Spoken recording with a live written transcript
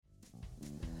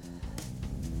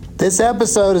This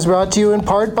episode is brought to you in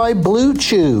part by Blue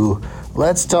Chew.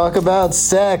 Let's talk about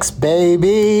sex,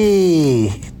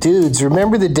 baby. Dudes,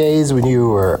 remember the days when you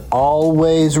were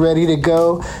always ready to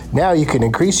go? Now you can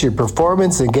increase your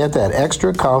performance and get that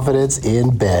extra confidence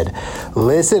in bed.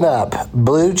 Listen up,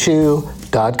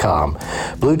 BlueChew.com.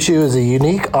 Blue Chew is a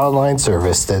unique online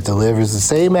service that delivers the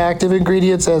same active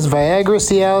ingredients as Viagra,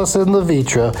 Cialis, and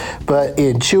Levitra, but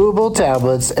in chewable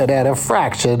tablets and at a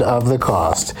fraction of the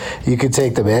cost. You can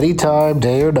take them anytime,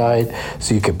 day or night,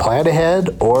 so you can plan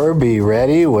ahead or be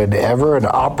ready whenever an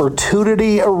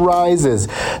opportunity arises.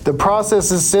 The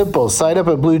process is simple. Sign up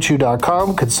at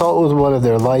BlueChew.com, consult with one of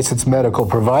their licensed medical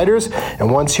providers, and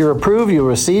once you're approved, you'll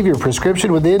receive your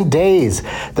prescription within days.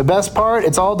 The best part,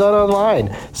 it's all done online,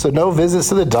 so no visits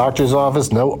to the doctor's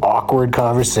office, no awkward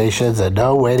conversations, and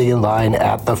no waiting in line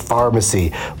at the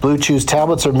pharmacy. Blue Chew's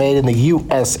tablets are made in the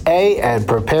USA and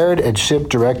prepared and shipped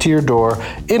direct to your door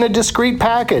in a discreet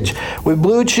package. With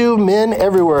Blue Chew, men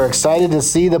everywhere are excited to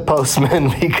see the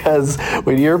postman because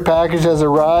when your package has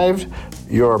arrived,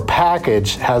 your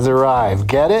package has arrived.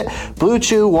 Get it? Blue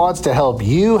Chew wants to help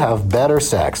you have better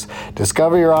sex.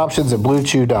 Discover your options at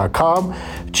BlueChew.com.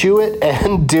 Chew it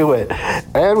and do it.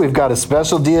 And we've got a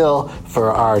special deal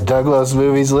for our Douglas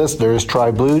Movies listeners.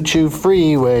 Try Blue Chew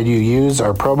free when you use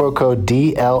our promo code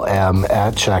DLM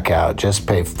at checkout. Just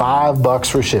pay $5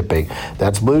 for shipping.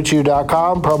 That's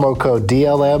BlueChew.com, promo code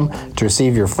DLM to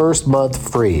receive your first month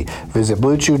free. Visit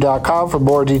BlueChew.com for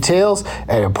more details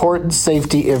and important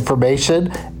safety information.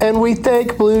 And we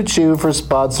thank Blue Chew for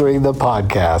sponsoring the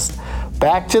podcast.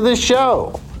 Back to the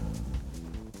show.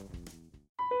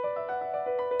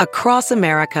 Across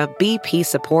America, BP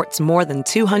supports more than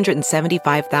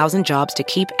 275,000 jobs to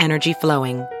keep energy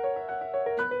flowing.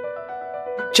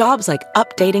 Jobs like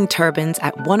updating turbines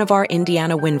at one of our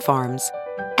Indiana wind farms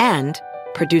and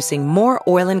producing more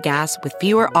oil and gas with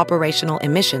fewer operational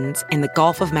emissions in the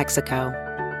Gulf of Mexico.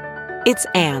 It's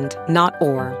and, not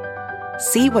or.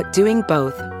 See what doing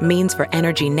both means for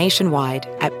energy nationwide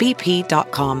at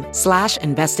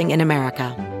bp.com/investing in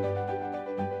America.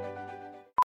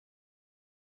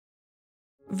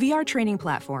 VR training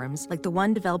platforms, like the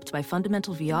one developed by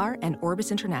Fundamental VR and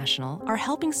Orbis International, are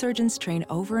helping surgeons train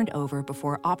over and over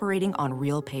before operating on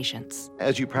real patients.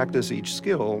 As you practice each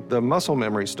skill, the muscle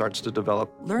memory starts to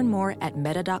develop. Learn more at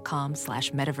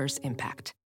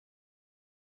meta.com/metaverseimpact.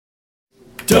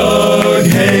 Doug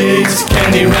hates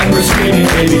candy wrappers, screaming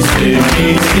baby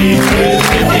sticky teeth with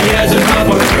 50 as a top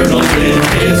of turtles in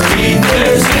his teeth.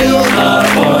 There's still not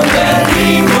one that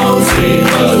he won't see,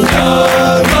 'cause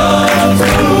Doug loves movies.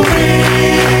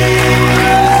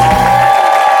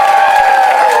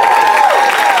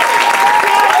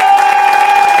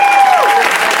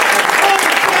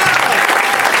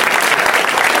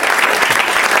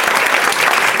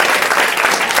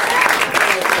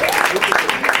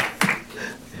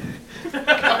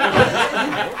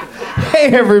 Hey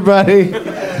everybody,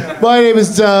 my name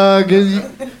is Doug, and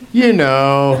you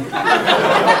know,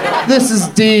 this is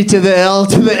D to the L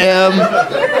to the M,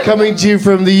 coming to you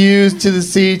from the U to the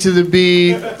C to the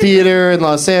B Theater in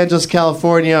Los Angeles,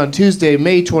 California on Tuesday,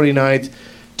 May 29th,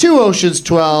 2 Oceans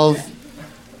 12.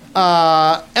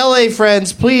 LA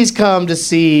friends, please come to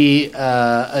see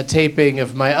a taping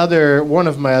of one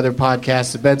of my other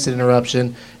podcasts, The Benson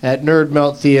Interruption, at Nerd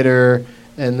Melt Theater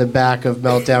in the back of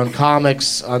Meltdown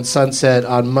Comics on Sunset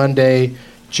on Monday,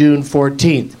 June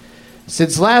 14th.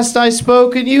 Since last I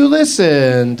spoke and you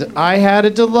listened, I had a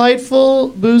delightful,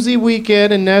 boozy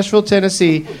weekend in Nashville,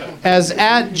 Tennessee, as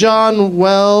at John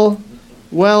Wellis,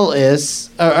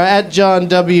 or at John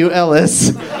W. Ellis,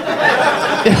 you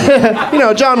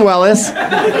know, John Wellis,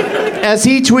 as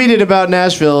he tweeted about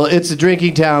Nashville, it's a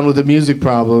drinking town with a music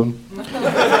problem.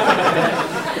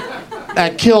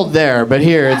 That killed there, but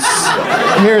here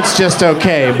it's just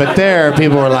okay. But there,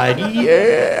 people were like,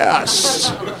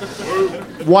 yes.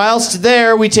 Whilst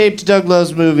there, we taped Doug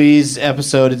Loves Movies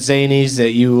episode at Zany's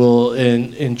that you will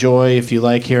enjoy if you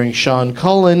like hearing Sean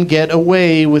Cullen get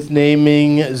away with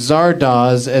naming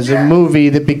Zardoz as a movie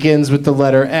that begins with the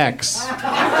letter X.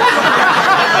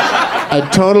 I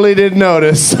totally didn't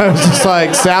notice. I was just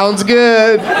like, sounds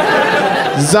good.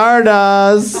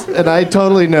 Zardoz. And I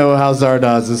totally know how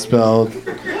Zardoz is spelled.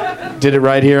 Did it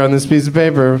right here on this piece of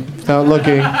paper without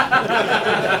looking.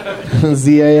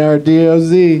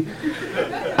 Z-A-R-D-O-Z.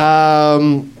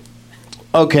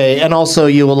 Okay, and also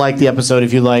you will like the episode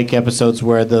if you like episodes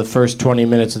where the first 20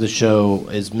 minutes of the show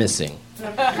is missing.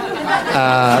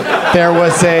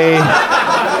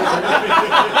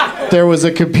 There was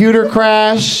a computer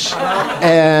crash,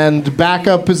 and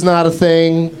backup is not a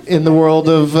thing in the world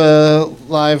of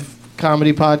live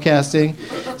comedy podcasting.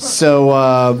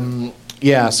 So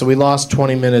we lost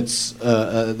 20 minutes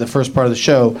the first part of the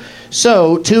show.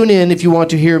 So tune in if you want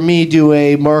to hear me do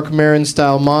a Mark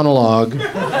Maron-style monologue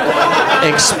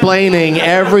explaining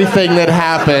everything that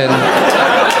happened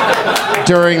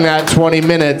during that 20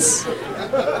 minutes.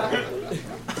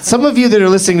 Some of you that are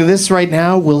listening to this right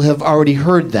now will have already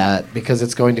heard that because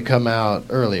it's going to come out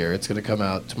earlier. It's going to come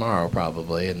out tomorrow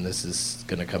probably, and this is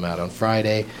going to come out on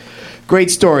Friday. Great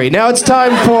story. Now it's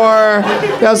time for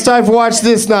Watch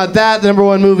This, Not That. The number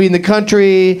one movie in the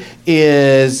country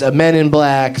is Men in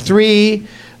Black 3,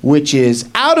 which is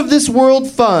out of this world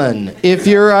fun. If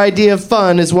your idea of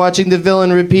fun is watching the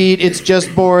villain repeat, it's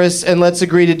just Boris and let's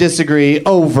agree to disagree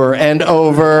over and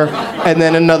over and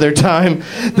then another time.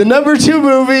 The number two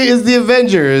movie is The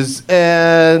Avengers,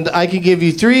 and I can give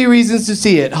you 3 reasons to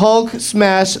see it. Hulk,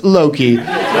 smash, Loki.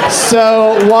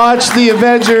 So watch The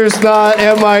Avengers, not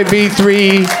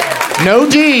MIB3. No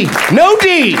D. No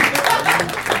D.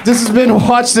 This has been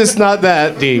Watch This, Not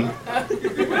That, D.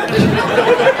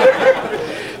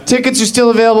 Tickets are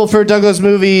still available for Douglas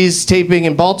Movies taping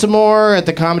in Baltimore at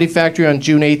the Comedy Factory on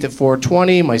June 8th at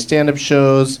 4:20. My stand-up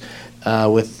shows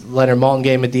with Leonard Maltin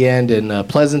game at the end in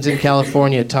Pleasanton,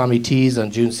 California at Tommy T's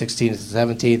on June 16th and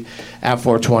 17th at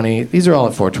 4:20. These are all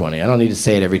at 4:20. I don't need to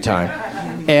say it every time.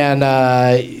 And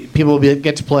people will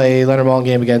get to play Leonard Maltin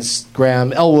game against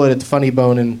Graham Elwood at the Funny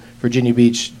Bone in Virginia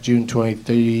Beach, June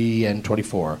 23 and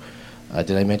 24.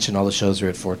 Did I mention all the shows are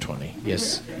at 4:20?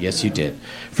 Yes, you did.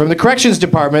 From the Corrections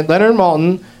Department, Leonard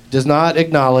Maltin does not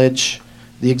acknowledge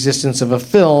the existence of a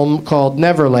film called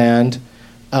Neverland.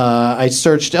 I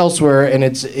searched elsewhere, and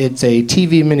it's a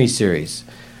TV miniseries.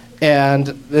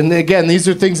 And again, these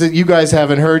are things that you guys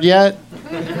haven't heard yet.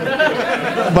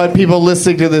 But people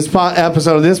listening to this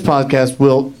episode of this podcast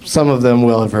some of them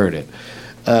will have heard it.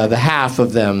 The half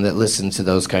of them that listen to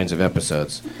those kinds of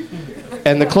episodes.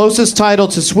 And the closest title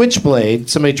to Switchblade,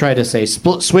 somebody tried to say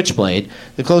Switchblade,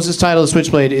 the closest title to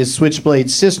Switchblade is Switchblade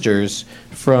Sisters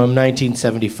from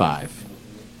 1975.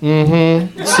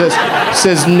 Mm-hmm.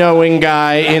 Says knowing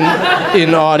guy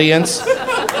in audience.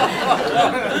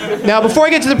 Now, before I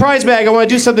get to the prize bag, I want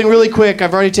to do something really quick.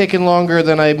 I've already taken longer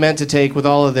than I meant to take with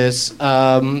all of this.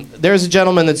 There's a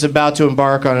gentleman that's about to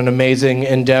embark on an amazing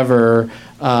endeavor.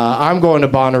 I'm going to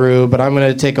Bonnaroo, but I'm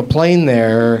going to take a plane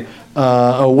there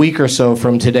a week or so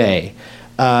from today.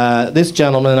 This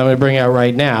gentleman I'm going to bring out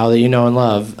right now that you know and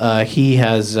love, he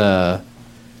has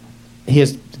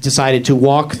decided to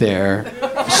walk there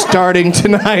starting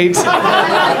tonight.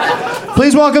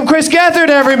 Please welcome Chris Gethard,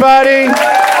 everybody.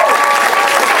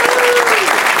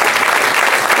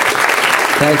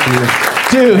 Thank you.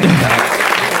 Dude.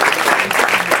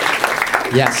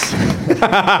 Yes.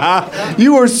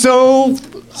 You were so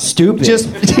stupid. Just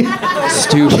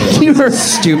stupid.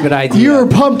 Stupid idea. You were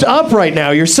pumped up right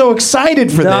now. You're so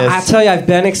excited for this. I tell you, I've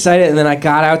been excited, and then I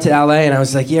got out to LA, and I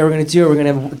was like, yeah, we're going to do it. We're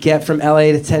going to get from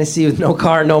LA to Tennessee with no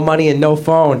car, no money, and no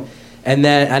phone. And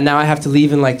now I have to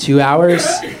leave in like 2 hours,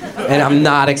 and I'm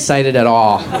not excited at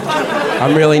all.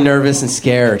 I'm really nervous and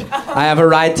scared. I have a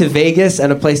ride to Vegas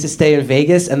and a place to stay in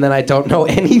Vegas, and then I don't know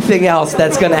anything else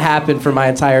that's going to happen for my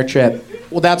entire trip.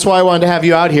 Well, that's why I wanted to have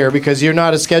you out here, because you're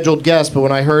not a scheduled guest, but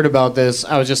when I heard about this,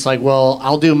 I was just like, well,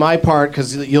 I'll do my part,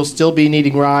 because you'll still be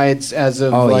needing rides as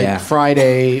of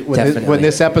Friday when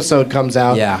this episode comes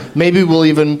out. Yeah. Maybe we'll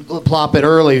even plop it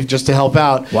early just to help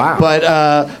out. Wow.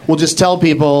 But we'll just tell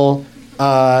people,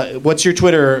 what's your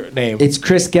Twitter name? It's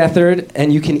Chris Gethard,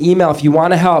 and you can email, if you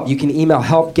want to help, you can email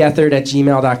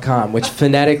helpgethard@gmail.com, which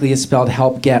phonetically is spelled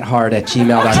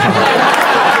helpgethard@gmail.com.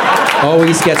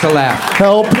 Always gets a laugh.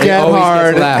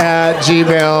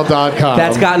 Helpgethard@gmail.com.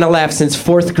 That's gotten a laugh since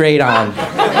 4th grade on.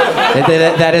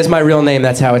 That is my real name.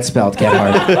 That's how it's spelled,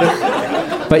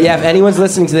 Gethard. But yeah, if anyone's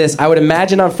listening to this, I would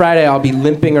imagine on Friday I'll be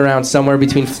limping around somewhere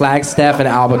between Flagstaff and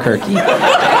Albuquerque.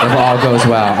 If all goes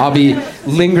well. I'll be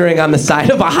lingering on the side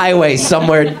of a highway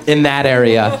somewhere in that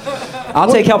area.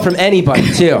 I'll take help from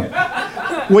anybody, too.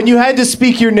 When you had to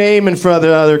speak your name in front of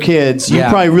the other kids, you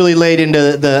probably really laid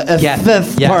into the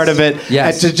part of it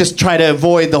to just try to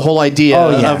avoid the whole idea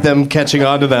of them catching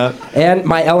on to that. And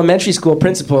my elementary school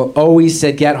principal always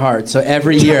said get hard. So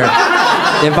every year,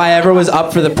 if I ever was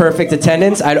up for the perfect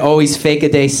attendance, I'd always fake a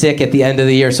day sick at the end of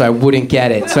the year so I wouldn't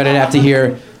get it. So I didn't have to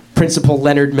hear Principal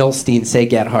Leonard Milstein say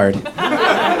get hard.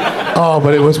 Oh,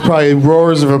 but it was probably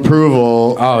roars of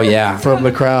approval. Oh, yeah. From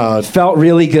the crowd. Felt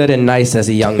really good and nice as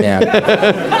a young man.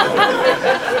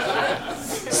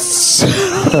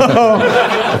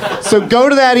 So go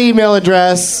to that email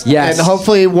address. Yes. And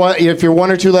hopefully, if you're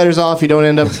 1 or 2 letters off, you don't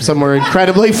end up somewhere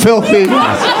incredibly filthy.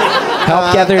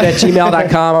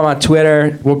 Helpgathered@gmail.com. I'm on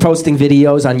Twitter. We're posting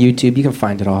videos on YouTube. You can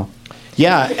find it all.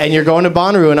 Yeah, and you're going to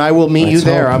Bonnaroo, and I will meet you Let's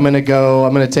there. hope. I'm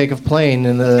gonna take a plane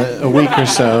in a week or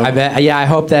so. I bet. Yeah, I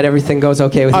hope that everything goes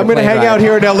okay with you. I'm gonna hang out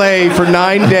here in LA for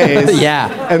 9 days. Yeah.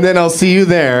 And then I'll see you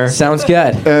there. Sounds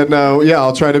good. And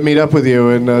I'll try to meet up with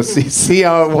you and see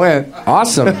how it went.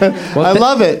 Awesome. Well, I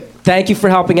love it. Thank you for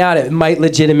helping out. It might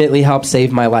legitimately help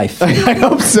save my life. I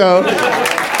hope so.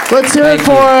 Let's hear it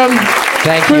for him.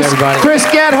 Thank you, everybody.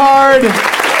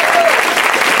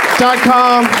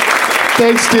 ChrisGethard.com.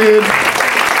 Thanks, dude.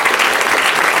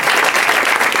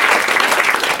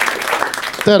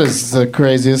 That is the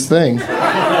craziest thing.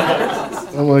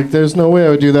 I'm like, there's no way I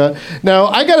would do that. Now,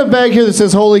 I got a bag here that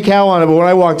says Holy Cow on it, but when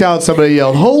I walked out, somebody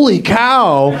yelled, Holy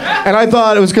Cow! And I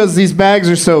thought it was because these bags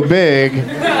are so big.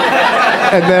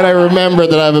 And then I remembered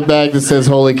that I have a bag that says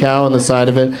Holy Cow on the side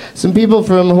of it. Some people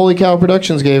from Holy Cow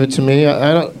Productions gave it to me.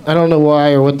 I don't know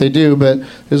why or what they do, but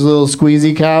there's a little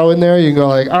squeezy cow in there. You can go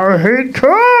like, I hate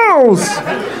cows!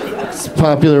 It's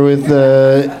popular with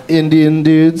Indian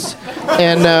dudes.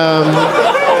 And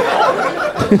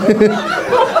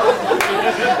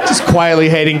just quietly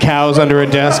hating cows under a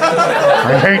desk.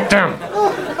 I hate them.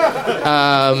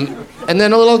 And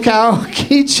then a little cow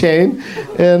keychain.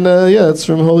 And it's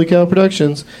from Holy Cow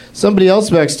Productions. Somebody else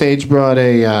backstage brought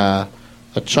a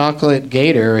chocolate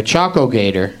gator, a Choco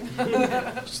Gator.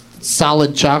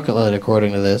 Solid chocolate,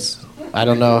 according to this. I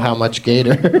don't know how much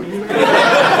gator.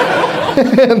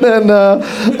 And then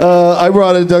I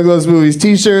brought a Doug Loves Movies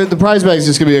T-shirt. The prize bag's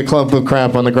just gonna be a clump of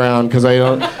crap on the ground because I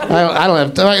don't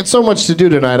have I got so much to do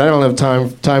tonight. I don't have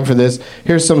time for this.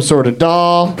 Here's some sort of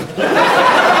doll.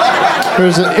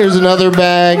 Here's another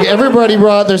bag. Everybody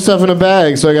brought their stuff in a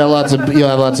bag, so you'll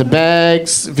have lots of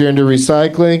bags if you're into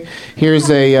recycling.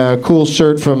 Here's a cool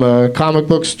shirt from a comic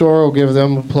book store. We'll give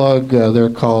them a plug. They're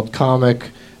called Comic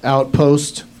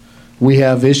Outpost. We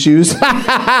have issues.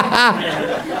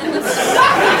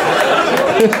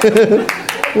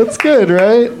 That's good,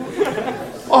 right?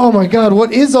 Oh my God,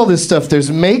 what is all this stuff? There's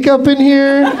makeup in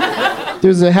here.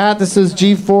 There's a hat that says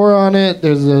G4 on it.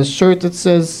 There's a shirt that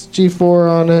says G4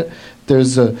 on it.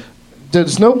 There's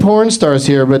no porn stars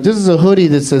here, but this is a hoodie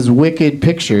that says Wicked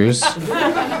Pictures.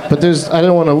 But I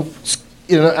don't know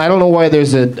why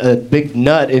there's a big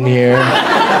nut in here.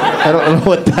 I don't know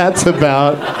what that's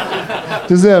about.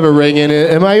 Does it have a ring in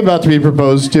it? Am I about to be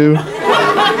proposed to?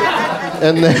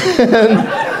 And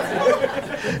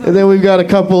then we've got a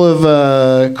couple of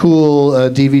cool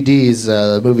DVDs.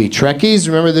 The movie Trekkies.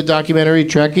 Remember the documentary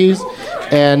Trekkies?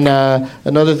 And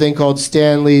another thing called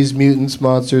Stan Lee's Mutants,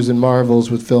 Monsters, and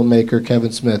Marvels with filmmaker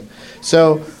Kevin Smith.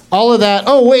 So all of that.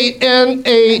 Oh, wait, and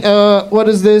what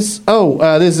is this? Oh,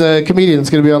 this is a comedian that's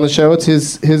going to be on the show. It's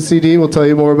his CD. We'll tell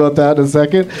you more about that in a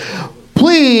second.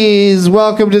 Please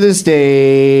welcome to the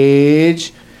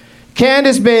stage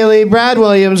Candace Bailey, Brad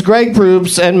Williams, Greg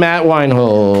Proops, and Matt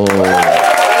Weinhold.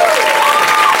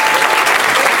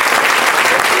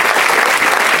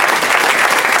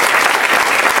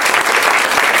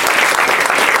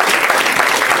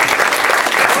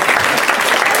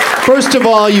 First of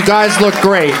all, you guys look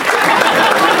great.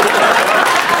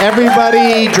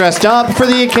 Everybody dressed up for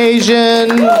the occasion.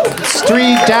 It's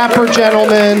 3 dapper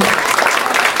gentlemen.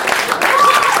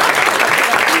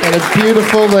 And a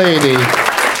beautiful lady.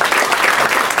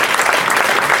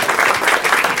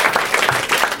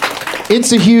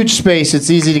 It's a huge space. It's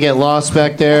easy to get lost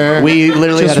back there. We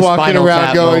literally just had a walking Spinal around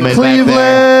Tap going, moment back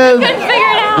Cleveland! Couldn't figure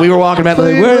it out. We were walking back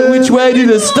like, which way to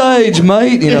the stage,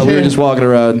 mate? You know, we were just walking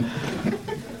around.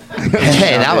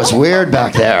 Hey, that was weird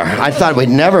back there. I thought we'd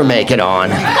never make it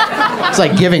on. It's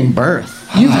like giving birth.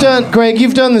 Greg,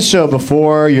 you've done the show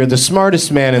before. You're the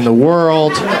smartest man in the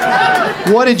world.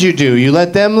 What did you do? You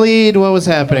let them lead? What was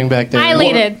happening back there? I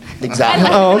leaded. Exactly.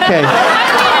 Oh, okay.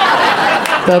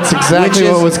 That's exactly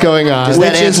what was going on. Does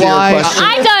that answer your question?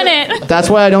 I done it. That's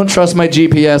why I don't trust my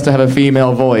GPS to have a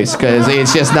female voice, because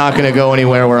it's just not going to go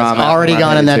anywhere where I'm at. Already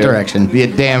gone in that direction. You're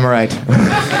damn right.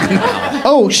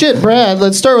 Oh, shit, Brad.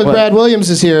 Let's start with What? Brad Williams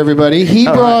is here, everybody. He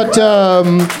brought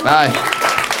Hi.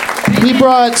 he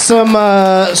brought some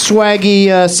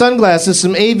swaggy sunglasses,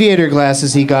 some aviator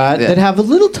glasses he got that have a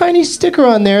little tiny sticker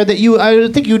on there that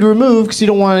I think you'd remove because you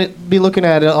don't want to be looking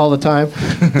at it all the time,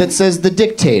 that says The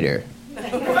Dictator.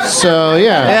 So,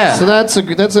 yeah. So that's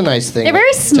a nice thing. They're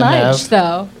very to smudged, have.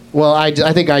 though. Well, I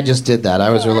think I just did that. I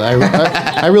was really,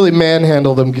 I really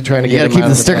manhandled them trying to You get got to them keep out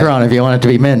the of sticker bag. on if you want it to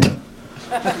be mint.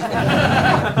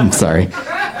 I'm sorry.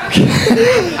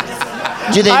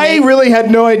 I really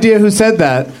had no idea who said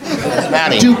that.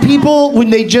 Maddie. Do people, when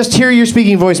they just hear your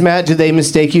speaking voice, Matt, do they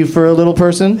mistake you for a little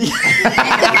person?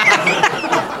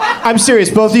 I'm serious.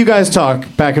 Both of you guys talk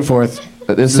back and forth.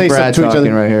 This Say is Brad something to each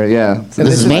talking other. right here. Yeah.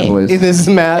 This is me. This is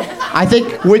Matt. I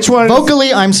think Which one?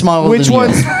 vocally I'm smaller Which than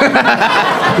one's?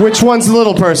 Which one's the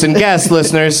little person? Guess,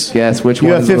 listeners. Guess which You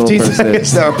one have is the little 15 person. seconds.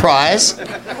 Is there a prize?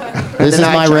 This is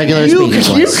my regular You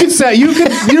speaking voice. could say you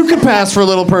could pass for a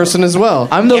little person as well.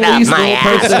 I'm the Get up least my little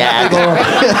ass, person.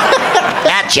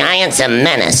 That giant's a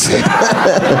menace.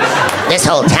 This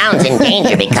whole town's in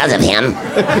danger because of him.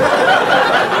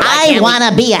 I want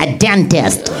to be a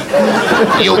dentist.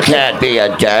 You can't be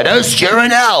a dentist. You're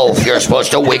an elf. You're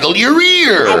supposed to wiggle your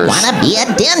ears. I want to be a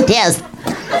dentist.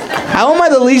 How am I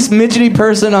the least midgety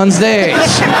person on stage?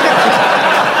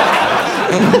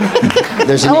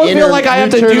 There's I an don't inner. feel like I have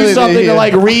to do something to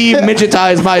like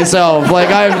re-midgetize myself. Like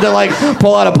I have to like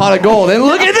pull out a pot of gold and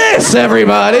look at this,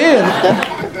 everybody,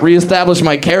 and reestablish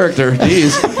my character.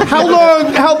 Jeez. How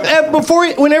long?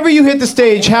 Whenever you hit the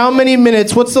stage, how many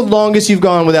minutes? What's the longest you've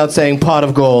gone without saying "pot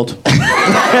of gold"?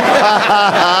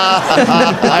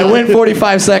 I went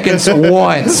 45 seconds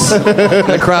once.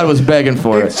 The crowd was begging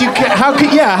for it. How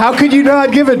could you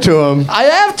not give it to him? I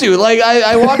have to. Like,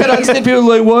 I walk out on stage,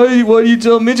 people are like, why do you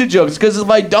tell midget jokes? Because if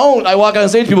I don't, I walk out on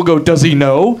stage, people go, does he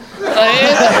know?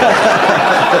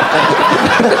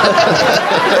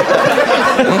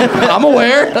 I'm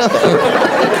aware.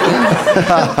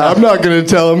 I'm not going to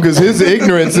tell him because his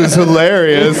ignorance is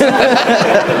hilarious.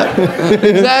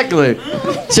 Exactly.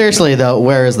 Seriously though,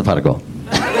 where is the pot of gold?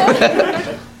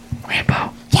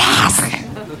 Rainbow.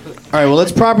 All right, well,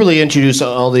 let's properly introduce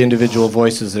all the individual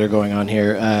voices that are going on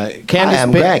here. Candace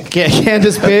I'm Greg.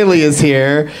 Candace Bailey is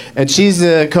here, and she's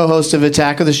the co-host of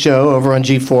Attack of the Show over on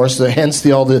G4, so hence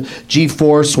all the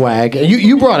G4 swag. And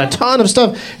you brought a ton of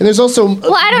stuff, and there's also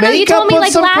Well, I don't know. You told me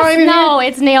like last. No,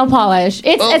 it's nail polish.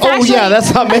 It's actually. Yeah,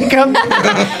 that's not makeup.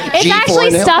 It's G4 actually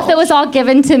nail stuff that was all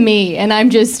given to me, and I'm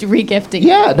just regifting.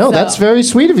 Yeah, it, no, so. that's very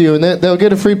sweet of you, and they'll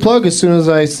get a free plug as soon as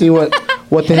I see what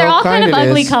the They're hell all kind of it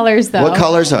ugly is. colors, though. What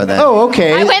colors are they? Oh,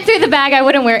 okay. I went through the bag. I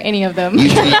wouldn't wear any of them.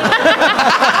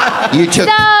 You took.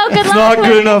 So good luck. Not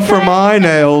good enough for my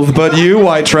nails, but you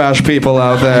white trash people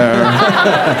out there.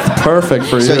 It's perfect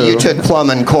for you. So you took plum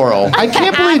and coral. I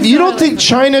can't believe you don't think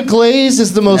China glaze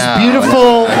is the most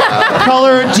beautiful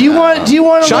color. Do you want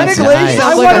to China look, glaze I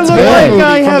sounds want like to a look toy like movie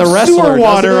I from have The Wrestler, sewer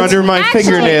water doesn't it? under my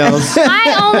fingernails.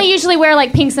 I only usually wear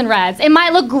like pinks and reds. It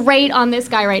might look great on this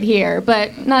guy right here,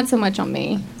 but not so much on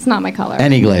me. It's not my color.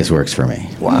 Any glaze works for me.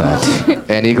 Wow.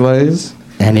 Any glaze?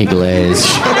 Any glaze.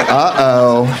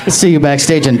 Uh-oh. See you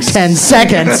backstage in 10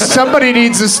 seconds. Somebody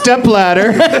needs a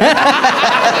stepladder.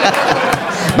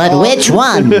 But which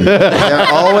one? They're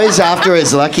always after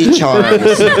his Lucky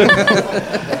Charms.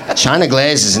 China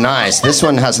glaze is nice. This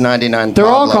one has 99 They're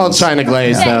all problems. called China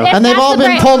glaze, though. And they've That's all the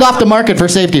been brand. pulled off the market for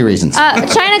safety reasons.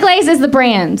 China glaze is the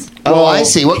brand. Oh, I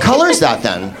see. What color is that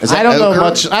then? Is that I don't know ochre?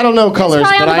 much. I don't know colors,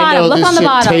 probably on but the I know bottom. Look this on the shit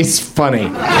bottom. tastes funny.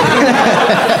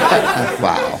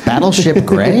 Wow. Battleship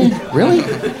Gray? Really?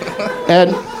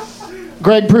 And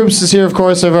Greg Proops is here, of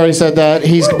course. I've already said that.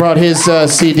 He's brought his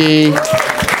CD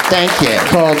Thank you.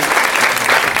 called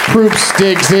Proops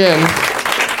Digs In.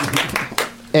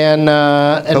 And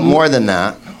But more than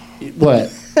that.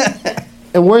 what?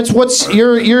 And what's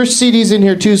your CD's in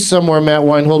here too somewhere, Matt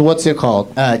Weinhold. What's it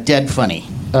called? Dead Funny.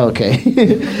 Okay.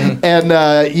 And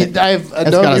I've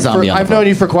known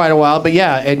you for quite a while, but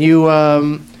yeah, and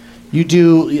you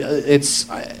do.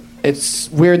 It's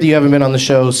weird that you haven't been on the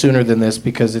show sooner than this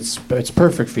because it's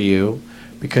perfect for you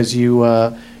because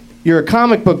you're a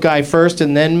comic book guy first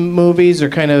and then movies, or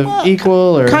kind of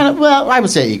equal, or Kind of. Well, I would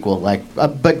say equal. Like,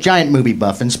 but giant movie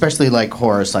buff, and especially like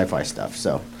horror, sci-fi stuff.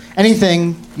 So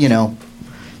anything,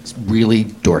 it's really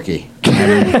dorky.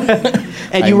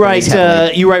 And you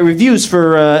write reviews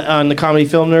for on the Comedy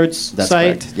Film Nerds That's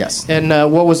site. correct, yes. And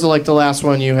what was the last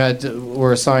one you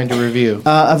were assigned to review?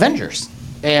 Avengers.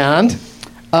 And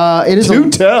It is Do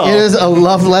tell. It is a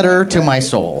love letter to my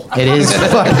soul. It is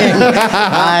fucking.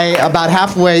 About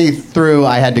halfway through,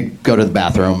 I had to go to the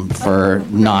bathroom for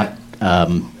not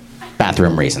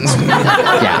bathroom reasons.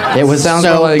 Yeah, it was Sounds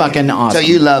so like- fucking awesome. So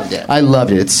you loved it. I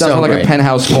loved it. It's Sounds so more like great. a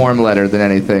penthouse form letter than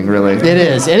anything, really. It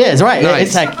is, right. Nice.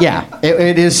 It's like, yeah,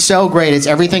 it is so great. It's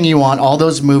everything you want. All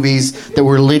those movies that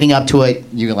were leading up to it,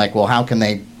 you're like, well, how can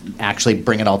they actually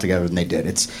bring it all together? And they did.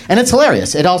 It's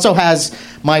hilarious. It also has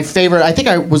my favorite, I think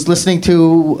I was listening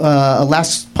to a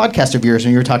last podcast of yours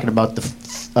and you were talking about the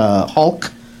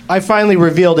Hulk. I finally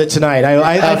revealed it tonight.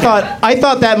 I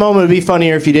thought that moment would be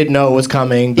funnier if you didn't know it was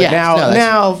coming. But Yeah,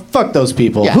 now, fuck those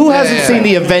people. Yeah. Who hasn't seen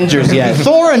the Avengers yet?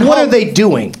 Thor and what Hulk- are they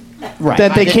doing Right.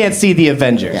 that they I did- can't see the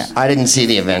Avengers? Yeah. I didn't see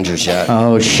the Avengers yet.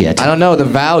 Oh, shit. I don't know. The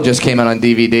Vow just came out on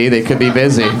DVD. They could be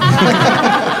busy.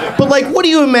 But like, what do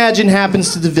you imagine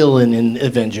happens to the villain in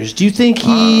Avengers? Do you think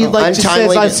he just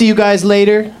says, "I'll see you guys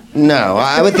later"? No,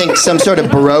 I would think some sort of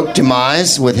Baroque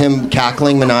demise with him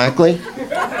cackling maniacally.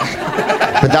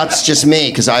 But that's just me,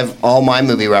 because all my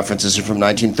movie references are from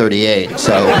 1938.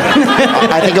 So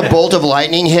I think a bolt of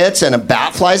lightning hits and a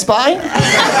bat flies by.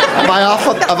 Am I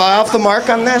off the mark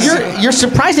on this? You're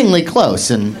surprisingly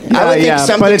close, and but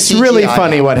it's CGI really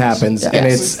funny what happens,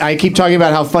 Yes. and I keep talking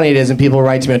about how funny it is, and people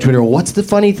write to me on Twitter, "What's the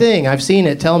funny thing? I've seen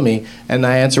it. Tell me." And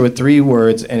I answer with 3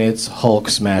 words, and it's Hulk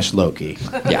smash Loki.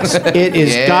 Yes, it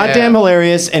is goddamn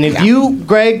hilarious. And if you,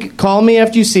 Greg, call me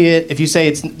after you see it. If you say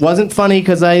it wasn't funny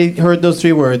because I heard those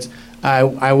 3 words,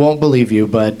 I won't believe you,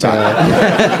 but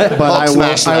Hulk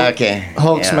smash Loki.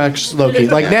 Hulk smash Loki.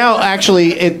 Like now,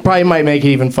 actually, it probably might make it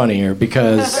even funnier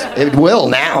because it will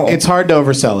now. It's hard to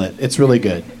oversell it. It's really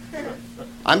good.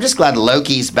 I'm just glad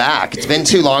Loki's back. It's been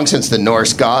too long since the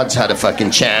Norse gods had a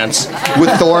fucking chance. With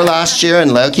Thor last year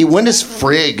and Loki, when does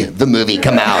Frigg, the movie,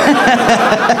 come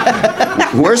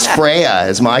out? Where's Freya,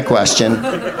 is my question.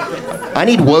 I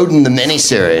need Woden, the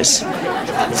miniseries.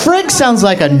 Frigg sounds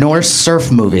like a Norse surf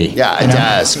movie. Yeah, it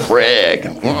does. Frigg.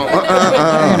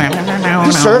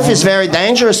 The surf is very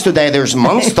dangerous today. There's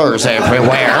monsters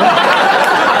everywhere.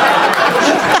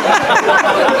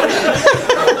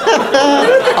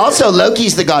 Also,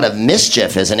 Loki's the god of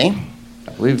mischief, isn't he?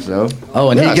 I believe so. Oh,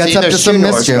 and he gets up to some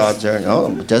mischief.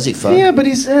 Oh, does he fuck? Yeah, but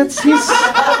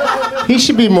he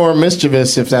should be more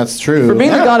mischievous if that's true. For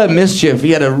being the god of mischief,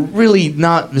 he had a really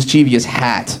not mischievous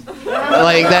hat.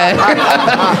 Like that,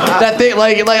 that thing.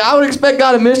 Like I would expect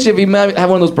God of Mischief. He might have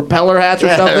one of those propeller hats or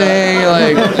something.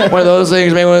 Like one of those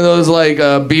things. Maybe one of those like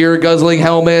beer guzzling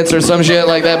helmets or some shit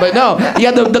like that. But no, he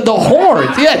had the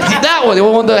horns. Yeah, that one. The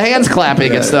one with the hands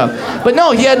clapping and stuff. But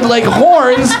no, he had like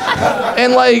horns.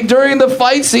 And like during the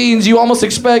fight scenes, you almost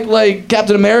expect like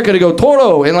Captain America to go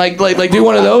Toro and like do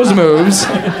one of those moves.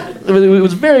 It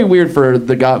was very weird for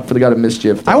the god of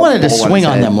mischief. I wanted to swing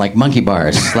on them like monkey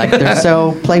bars. Like they're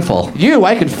so playful.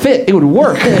 I could fit. It would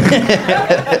work.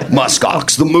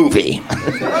 Muskox the movie.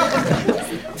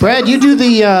 Brad, you do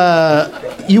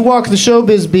you walk the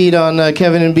showbiz beat on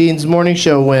Kevin and Bean's morning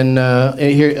show when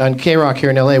here on K-Rock here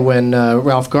in LA when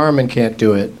Ralph Garman can't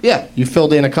do it. Yeah, you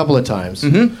filled in a couple of times.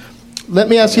 Mm-hmm. Let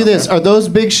me ask you this: are those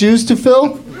big shoes to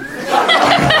fill?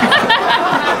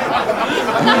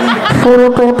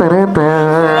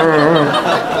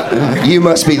 You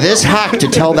must be this hack to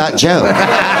tell that joke.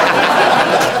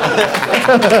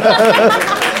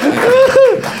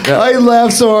 I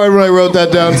laughed so hard when I wrote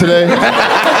that down today.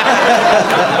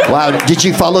 Wow, did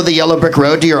you follow the yellow brick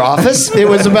road to your office? It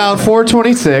was about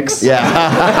 4:26. Yeah.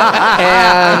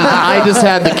 And I just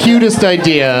had the cutest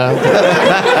idea.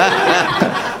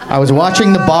 I was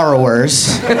watching The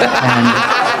Borrowers, and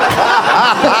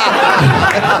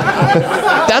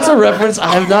that's a reference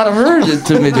I have not heard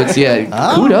to midgets yet.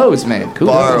 Oh. Kudos, man.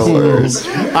 Kudos. Borrowers.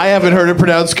 I haven't heard it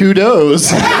pronounced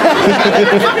kudos.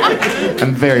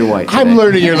 I'm very white today. I'm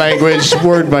learning your language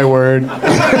word by word.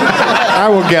 I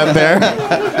will get there.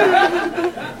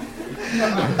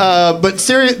 But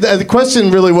the question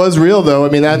really was real, though. I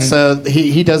mean, that's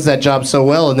he does that job so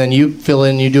well, and then you fill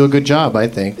in. You do a good job, I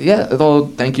think. Yeah. Well,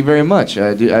 thank you very much.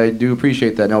 I do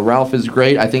appreciate that. No, Ralph is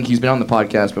great. I think he's been on the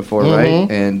podcast before, right?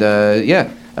 And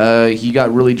he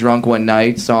got really drunk one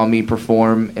night, saw me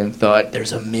perform, and thought,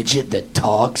 "There's a midget that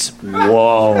talks."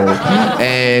 Whoa!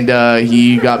 And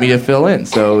he got me to fill in.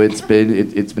 So it's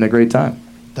been a great time.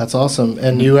 That's awesome.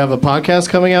 And you have a podcast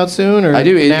coming out soon? Or I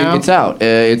do. Now? It's out.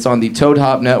 It's on the Toad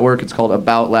Hop Network. It's called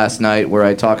About Last Night, where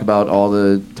I talk about all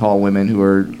the tall women who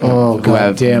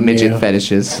have midget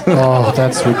fetishes. Oh,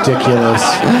 that's ridiculous.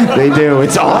 They do.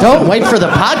 It's awesome. Don't wait for the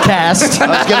podcast. I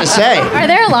was gonna say. Are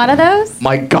there a lot of those?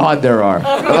 My God, there are.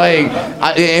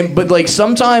 But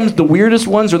sometimes the weirdest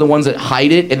ones are the ones that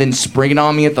hide it and then spring it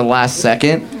on me at the last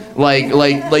second.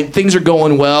 Like things are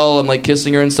going well. I'm like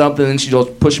kissing her and something, and she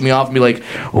just push me off and be like,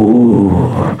 "Ooh,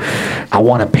 I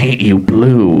want to paint you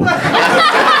blue."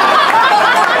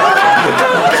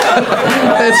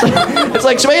 It's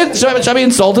like should I be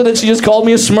insulted that she just called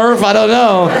me a Smurf? I don't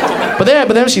know. But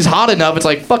then she's hot enough. It's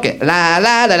like fuck it, la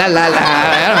la la la la la.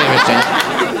 I don't even change.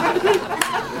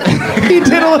 He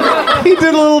did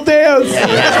a little dance.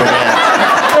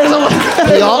 There's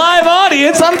a live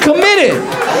audience. I'm committed.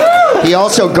 He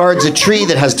also guards a tree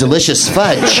that has delicious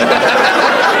fudge.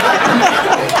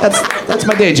 That's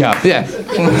my day job. Yeah.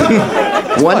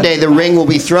 One day the ring will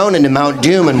be thrown into Mount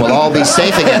Doom and we'll all be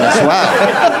safe again as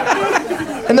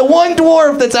well. And the one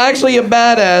dwarf that's actually a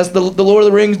badass, the Lord of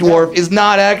the Rings dwarf, is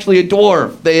not actually a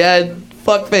dwarf. They had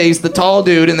fuckface, the tall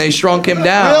dude, and they shrunk him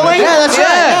down. Really? Yeah, that's right.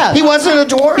 Yeah. He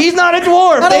wasn't a dwarf? He's not a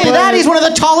dwarf. Not only that, he's one of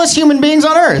the tallest human beings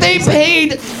on Earth. They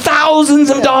paid thousands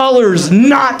of dollars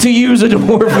not to use a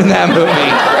dwarf in that movie.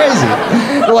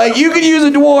 Crazy. Like, you could use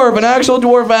a dwarf, an actual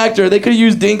dwarf actor. They could have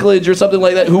used Dinklage or something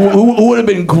like that, who would have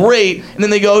been great. And then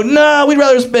they go, nah, we'd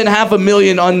rather spend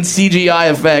 $500,000 on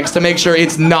CGI effects to make sure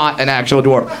it's not an actual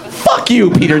dwarf. Fuck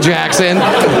you, Peter Jackson.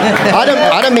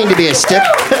 I don't mean to be a stick.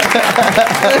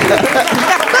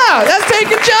 No, that's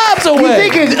taking jobs away.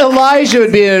 You think Elijah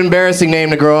would be an embarrassing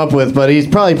name to grow up with, but he's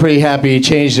probably pretty happy he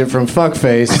changed it from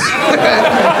fuckface.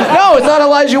 No, it's not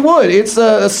Elijah Wood. It's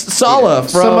Sala from...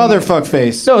 Some other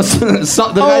fuckface. No,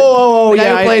 the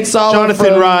guy who played Sala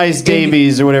Jonathan Rhys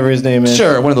Davies or whatever his name is.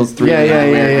 Sure, one of those three.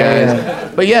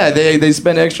 Yeah. But yeah, they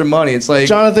spend extra money. It's like...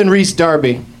 Jonathan Rhys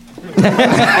Darby.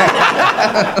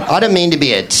 I don't mean to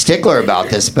be a stickler about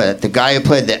this, but the guy who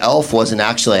played the elf wasn't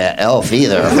actually an elf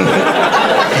either.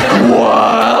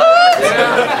 What?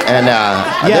 And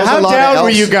yeah, how down were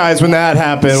you guys when that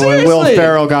happened? Seriously? When Will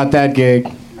Ferrell got that gig?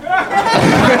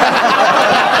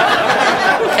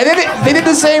 And then they did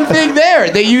the same thing there.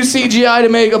 They used CGI to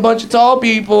make a bunch of tall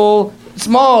people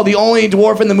small. The only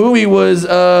dwarf in the movie was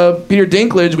Peter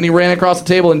Dinklage when he ran across the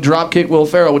table and drop kicked Will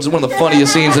Ferrell, which is one of the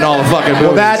funniest scenes in all the fucking movie.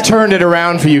 Well, that turned it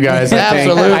around for you guys.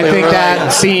 Absolutely. I think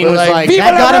that scene was like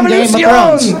that got him Game of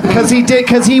Thrones. Because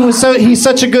he's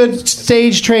such a good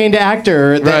stage trained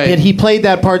actor that he played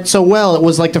that part so well. It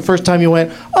was like the first time you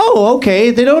went, oh, okay.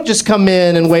 They don't just come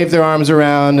in and wave their arms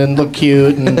around and look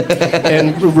cute and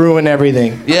and ruin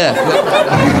everything. Yeah.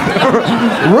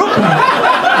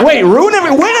 Wait, ruin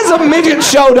everything? When has a midget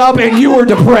showed up and you were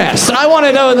depressed? I want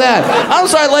to know that. I'm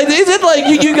sorry, like, is it like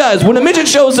you guys, when a midget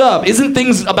shows up, isn't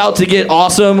things about to get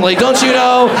awesome? Like, don't you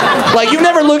know? Like, you've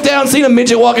never looked down, seen a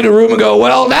midget walk into a room and go,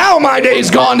 well, now my day's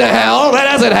gone to hell. That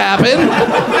hasn't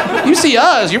happened. You see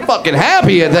us, you're fucking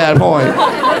happy at that point.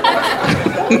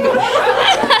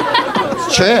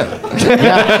 Sure.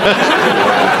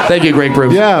 Thank you, great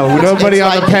proof. Yeah, nobody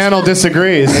on the panel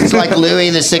disagrees. It's like Louis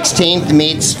the 16th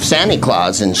meets Santa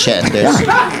Claus and shit.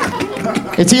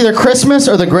 It's either Christmas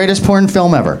or the greatest porn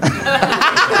film ever.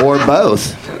 Or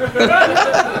both.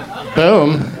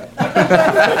 Boom.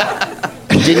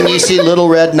 Didn't you see Little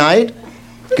Red Knight?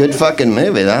 Good fucking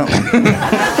movie, that one.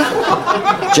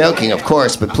 Joking, of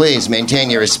course, but please maintain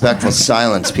your respectful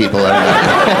silence, people in the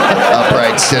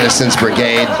Upright Citizens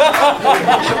Brigade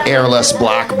airless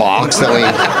black box that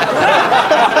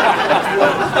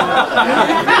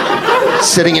we...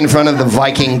 sitting in front of the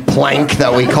Viking plank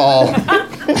that we call...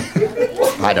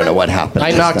 I don't know what happened.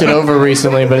 I knocked it over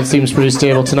recently, but it seems pretty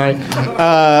stable tonight.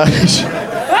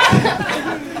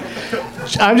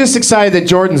 I'm just excited that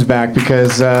Jordan's back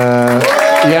because,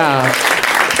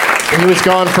 he was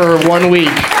gone for 1 week,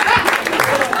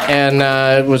 and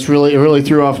it really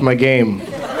threw off my game.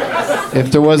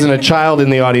 If there wasn't a child in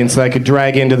the audience that I could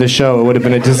drag into the show, it would have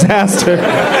been a disaster.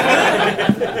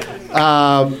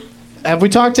 Have we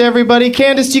talked to everybody?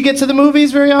 Candace, do you get to the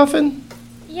movies very often?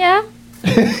 Yeah.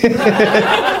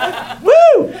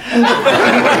 Woo!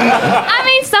 I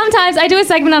mean, sometimes I do a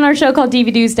segment on our show called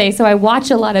DVD Day, so I watch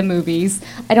a lot of movies.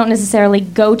 I don't necessarily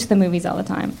go to the movies all the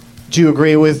time. Do you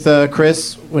agree with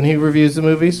Chris when he reviews the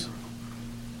movies?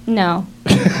 No.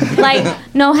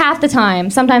 No, half the time.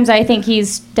 Sometimes I think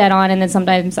he's dead on, and then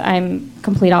sometimes I'm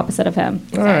complete opposite of him.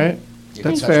 All right.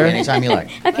 That's fair. Anytime you like.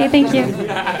 Okay, thank you.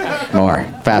 More.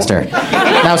 Faster.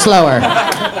 Now slower.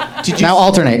 Now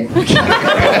alternate.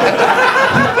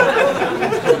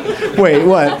 Wait,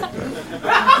 what?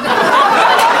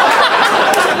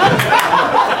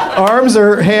 Arms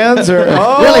or hands or...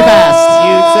 Oh! Really fast.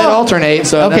 You said alternate,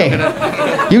 so... Okay.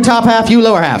 You top half, you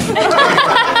lower half.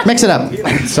 Mix it up.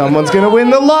 Someone's going to win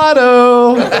the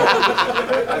lotto.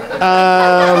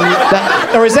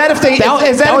 Or is that if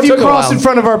if you cross in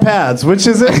front of our paths? Which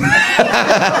is it? Do you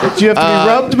have to be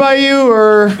rubbed by you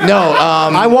or... No.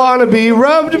 I want to be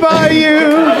rubbed by you.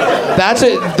 That's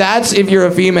it. That's if you're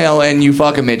a female and you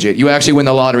fuck a midget. You actually win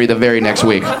the lottery the very next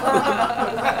week.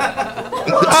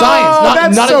 Science,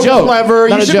 that's not so a joke. Clever.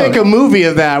 Not You a should joke. make a movie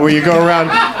of that where you go around.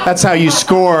 That's how you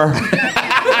score.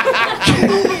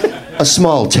 A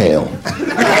small tale.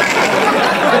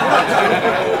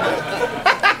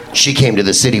 She came to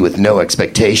the city with no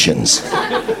expectations.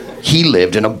 He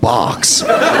lived in a box.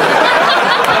 But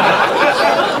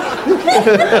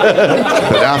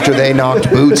after they knocked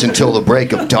boots until the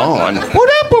break of dawn,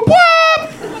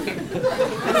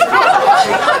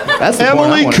 That's the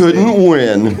Emily couldn't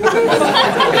win.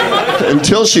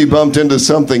 Until she bumped into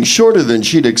something shorter than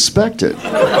she'd expected.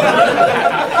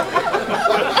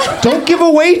 Don't give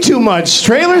away too much.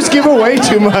 Trailers give away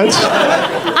too much.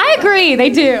 I agree, they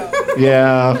do.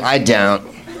 Yeah. I don't.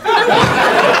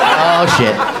 Oh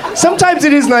shit. Sometimes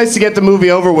it is nice to get the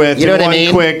movie over with. You know in what I one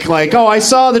mean? quick, like, oh, I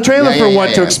saw the trailer for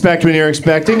what to expect when you're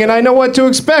expecting, and I know what to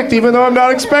expect, even though I'm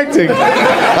not expecting.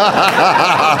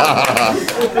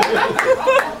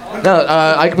 No,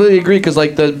 I completely agree because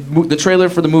like the trailer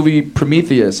for the movie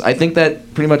Prometheus, I think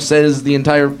that pretty much says the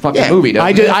entire fucking movie.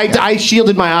 I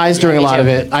shielded my eyes during a lot of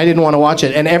it. I didn't want to watch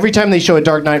it, and every time they show a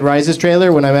Dark Knight Rises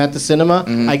trailer when I'm at the cinema,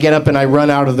 I get up and I run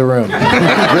out of the room.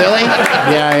 Really?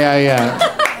 Yeah.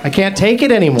 I can't take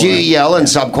it anymore. Do you yell and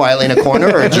sob quietly in a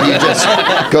corner, or do you just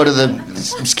go to the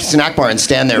snack bar and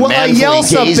stand there Well, I manfully yell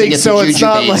something gazing at so the it's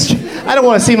not jujubes? like I don't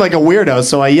want to seem like a weirdo,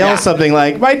 so I yell something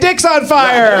like, "My dick's on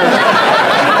fire!"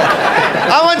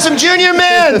 I want some Junior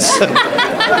Mints.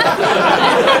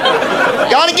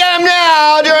 Gotta get them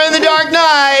now during the Dark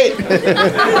Knight.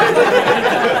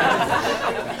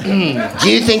 Do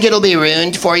you think it'll be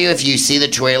ruined for you if you see the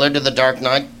trailer to the Dark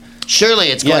Knight? Surely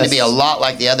it's going to be a lot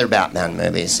like the other Batman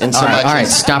movies. In so much All right,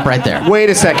 stop right there. Wait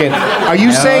a second. Are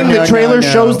you saying the trailer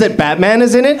shows that Batman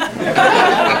is in it?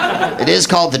 It is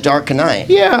called The Dark Knight.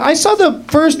 Yeah, I saw the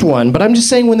first one, but I'm just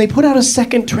saying when they put out a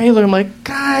second trailer, I'm like,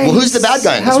 guys. Well, who's the bad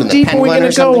guy in this how one? The deep are we Penguin going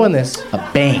or to go something? on this?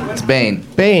 Bane. It's Bane.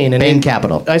 Bane. And Bane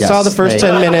Capital. I Yes. saw the first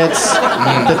 10 minutes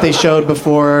that they showed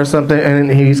before or something, and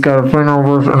he's got a thing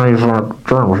over, and he's like,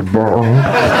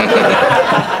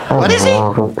 What is he?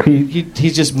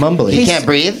 He's just mumbling. He can't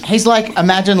breathe? He's like,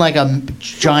 imagine like a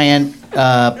giant,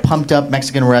 pumped up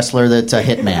Mexican wrestler that's a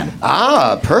hitman.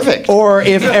 Ah, perfect. Or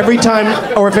if every time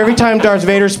Darth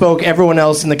Vader spoke, everyone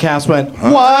else in the cast went,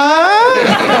 "What?"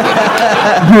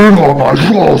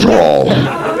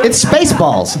 It's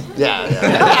Spaceballs. Yeah.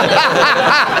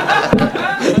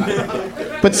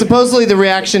 But supposedly the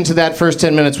reaction to that first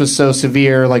 10 minutes was so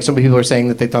severe, like some people are saying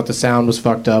that they thought the sound was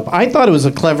fucked up. I thought it was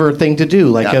a clever thing to do,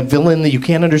 like a villain that you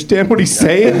can't understand what he's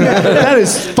saying. That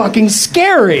is fucking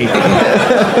scary.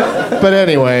 But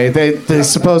anyway, they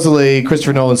supposedly,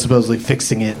 Christopher Nolan's supposedly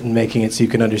fixing it and making it so you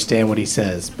can understand what he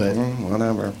says. But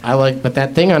whatever. But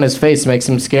that thing on his face makes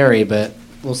him scary, but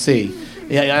we'll see.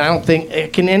 Yeah, I don't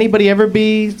think, can anybody ever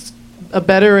be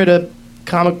better at a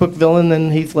comic book villain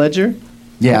than Heath Ledger?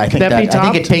 Yeah, I think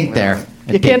it pinked there.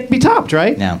 It can't be topped,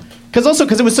 right? No. Because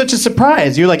it was such a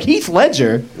surprise. You're like, Heath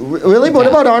Ledger? Really? What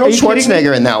about Arnold Are you kidding me?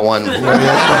 Schwarzenegger in that one?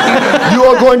 You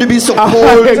are going to be so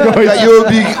cold that you'll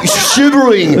be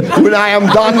shivering when I am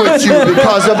done with you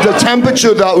because of the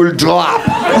temperature that will drop.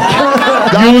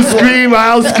 You scream,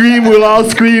 I'll scream, we'll all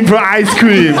scream for ice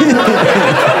cream.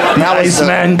 The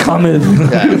Iceman cometh.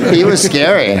 Yeah, he was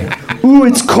scary. Ooh,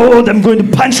 it's cold, I'm going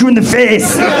to punch you in the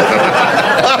face.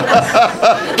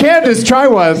 Candace, try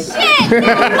one.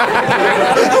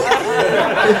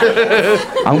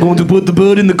 I'm going to put the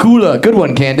bird in the cooler. Good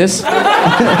one, Candace. We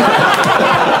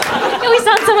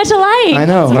sound so much alike. I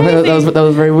know. That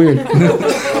was very weird.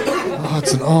 Oh,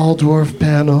 it's an all-dwarf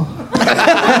panel.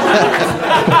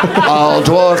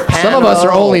 All-dwarf panel. Some of us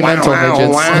are only mental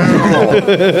midgets.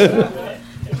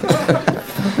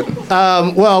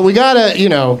 Well, we gotta,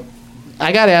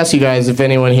 I gotta ask you guys if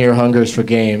anyone here hungers for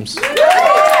games.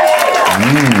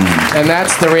 And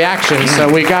that's the reaction.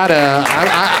 So we gotta.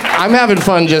 I'm having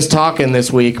fun just talking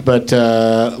this week, but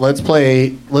let's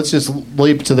just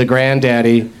leap to the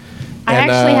granddaddy. I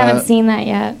actually haven't seen that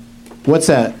yet. What's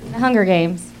that? The Hunger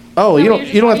Games. Oh, you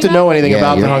don't have to know anything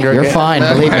about the Hunger Games. You're fine,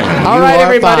 believe me. All right,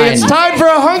 everybody, it's time for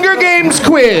a Hunger Games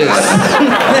quiz.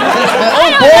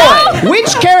 Oh boy!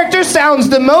 Which character sounds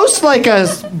the most like a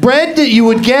bread that you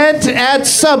would get at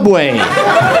Subway?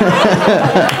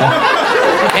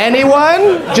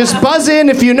 Anyone? Just buzz in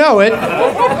if you know it.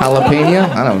 Jalapeno?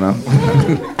 I don't know.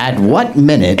 At what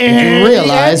minute did you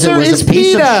realize it was a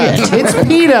piece of shit? It's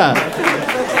PETA.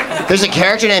 There's a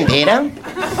character named PETA?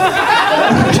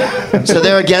 So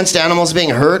they're against animals being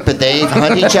hurt, but they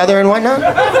hunt each other and whatnot?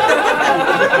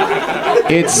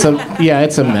 It's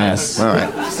a mess. All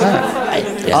right.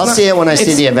 I'll see it when I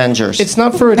see the Avengers. It's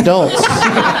not for adults.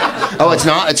 Oh, it's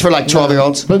not? It's for like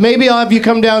 12-year-olds? But maybe I'll have you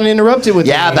come down and interrupt it with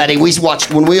me. Yeah, buddy. When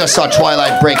we saw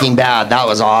Twilight Breaking Bad, that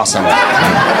was awesome.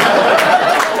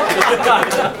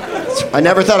 I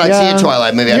never thought I'd see a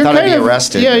Twilight movie. I thought I'd be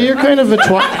arrested. Yeah, you're kind of a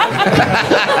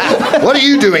Twilight. What are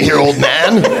you doing here, old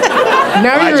man?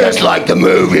 I just like the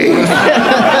movie.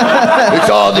 It's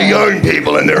all the young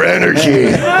people and their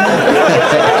energy.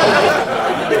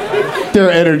 Their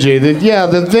energy.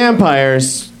 The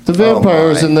vampires. The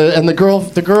vampires and the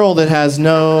girl that has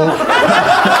no.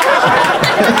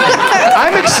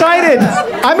 I'm excited.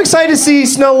 I'm excited to see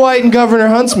Snow White and Governor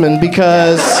Huntsman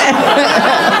because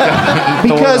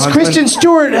Because Kristen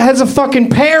Stewart has a fucking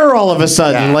pair all of a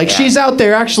sudden. She's out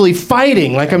there actually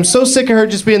fighting. Like, I'm so sick of her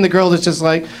just being the girl that's just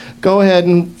like, go ahead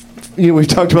and, we've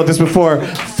talked about this before,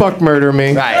 fuck murder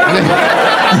me. Right.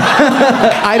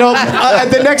 I don't.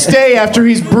 The next day, after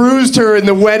he's bruised her in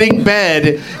the wedding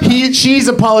bed, she's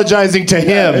apologizing to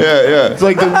him. Yeah. It's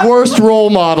like the worst role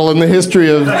model in the history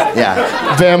of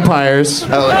vampires.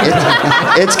 Oh,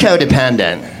 it's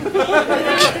codependent.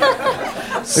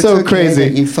 So okay crazy.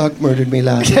 That you fuck murdered me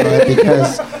last night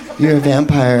because you're a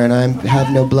vampire and I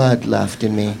have no blood left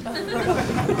in me.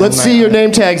 Let's see your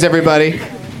name tags, everybody.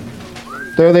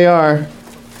 There they are.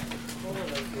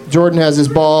 Jordan has his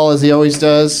ball, as he always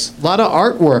does. A lot of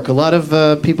artwork, a lot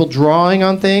of people drawing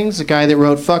on things. A guy that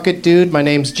wrote, "Fuck it, dude, my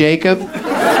name's Jacob."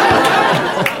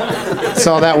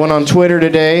 Saw that one on Twitter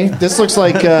today. This looks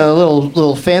like a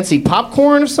little fancy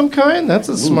popcorn of some kind. That's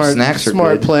a smart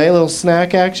play, a little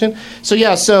snack action. So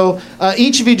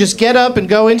each of you just get up and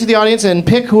go into the audience and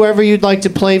pick whoever you'd like to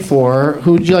play for.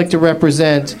 Who would you like to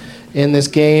represent in this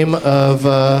game of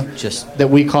that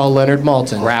we call Leonard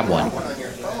Maltin? Grab one.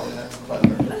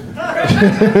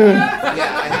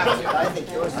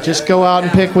 Just go out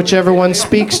and pick whichever one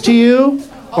speaks to you,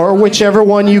 or whichever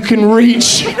one you can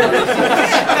reach.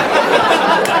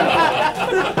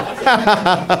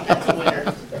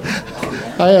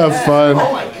 I have fun.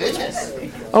 Oh my goodness.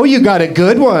 Oh, you got a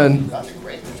good one.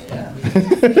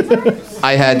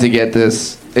 I had to get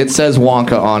this. It says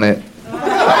Wonka on it.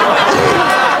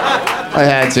 I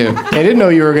had to. I didn't know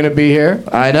you were going to be here.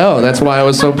 I know. That's why it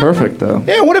was so perfect, though.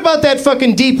 Yeah, what about that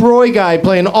fucking Deep Roy guy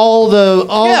playing all the...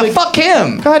 fuck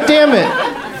him. God damn it.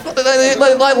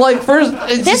 Like first...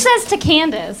 This says to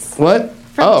Candace. What?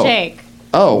 From Jake.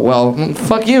 Oh, well,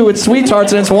 fuck you. It's Sweet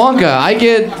Tarts and it's Wonka. I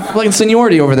get fucking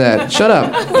seniority over that. Shut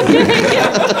up.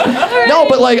 No,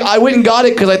 but I went and got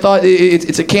it because I thought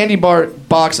it's a candy bar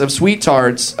box of Sweet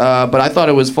Tarts, but I thought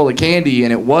it was full of candy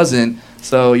and it wasn't.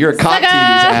 So you're a cock tease,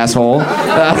 asshole.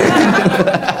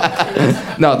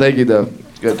 No, thank you, though.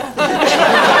 Good.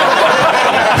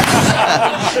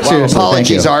 Well,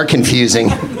 apologies are confusing.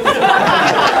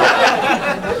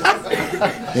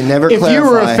 They never clarify. If you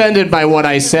were offended by what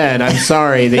I said, I'm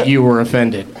sorry that you were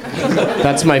offended.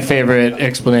 That's my favorite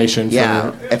explanation.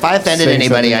 Yeah. If I offended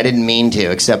anybody, I didn't mean to,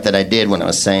 except that I did when I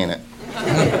was saying it.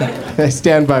 I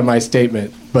stand by my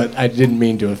statement, but I didn't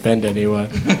mean to offend anyone.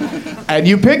 And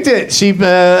you picked it.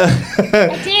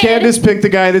 Candace picked the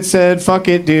guy that said, "Fuck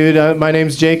it, dude. My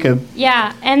name's Jacob."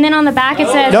 Yeah, and then on the back it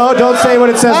says... No, don't say what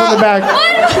it says on the back.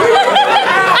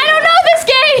 I don't know this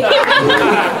game!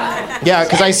 Yeah,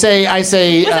 because I say. Was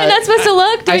I not supposed to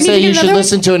look? Do I we need say to you get should another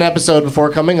listen to an episode before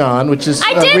coming on, which is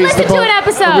I did listen to an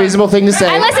episode. A reasonable thing to say.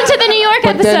 I listened to the New York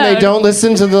but episode. Then they don't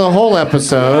listen to the whole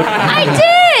episode. I did!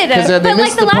 Because they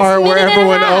missed the part where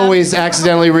everyone always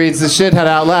accidentally reads the shithead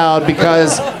out loud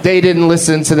because they didn't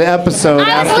listen to the episode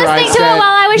I was after I listening said... to it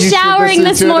while I was showering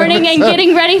this morning and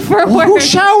getting ready for work. Who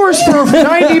showers for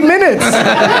 90 minutes?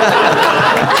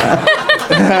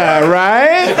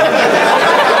 Right?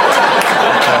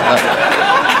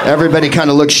 Everybody kind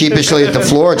of looked sheepishly at the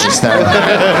floor just then.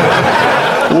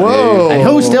 Whoa. And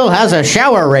who still has a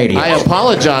shower radio? I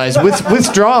apologize.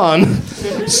 Withdrawn.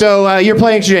 So you're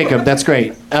playing Jacob. That's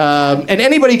great. And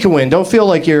anybody can win. Don't feel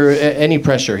like you're any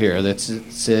pressure here. It's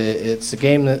a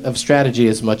game of strategy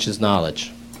as much as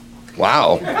knowledge.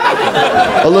 Wow.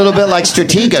 A little bit like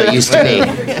Stratego used to be.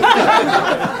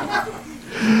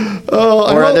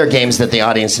 Or other games that the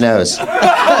audience knows.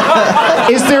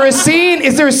 Is there a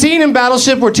scene in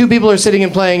Battleship where two people are sitting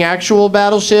and playing actual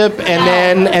Battleship, and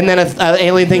then an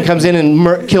alien thing comes in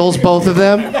and kills both of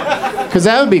them? Because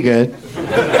that would be good.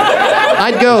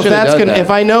 I'd go if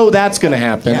I know that's gonna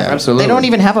happen. Yeah, absolutely. They don't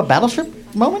even have a Battleship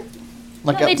moment,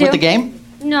 No, they with do. the game.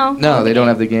 No. No, they don't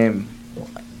have the game.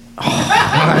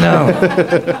 I know.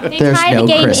 They tie the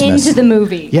game into the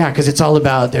movie. Yeah, because it's all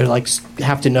about they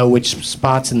have to know which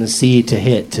spots in the sea to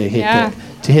hit Yeah.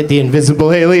 to hit the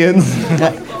invisible aliens.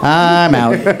 I'm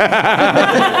out.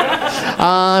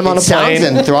 I'm on a plane. Sounds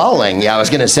enthralling. Yeah, I was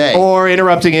gonna say. Or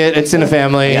interrupting it. It's in a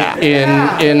family.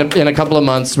 In a couple of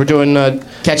months, we're doing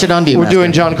Catch it on DVD. We're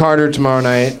doing John Carter tomorrow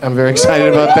night. I'm very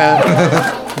excited about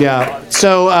that. Yeah.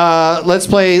 So let's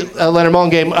play a Leonard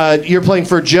Maltin game. You're playing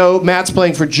for Joe. Matt's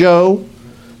playing for Joe,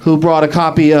 who brought a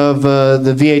copy of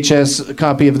the VHS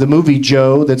copy of the movie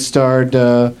Joe that starred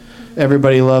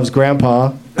Everybody Loves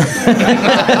Grandpa.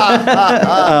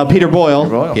 Peter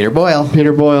Boyle. Peter Boyle.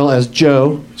 Peter Boyle as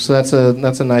Joe. So that's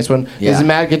a nice one. Yeah. Does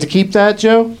Matt get to keep that,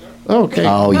 Joe? Okay.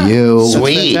 Oh, you.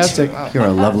 Sweet. That's fantastic. You're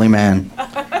a lovely man.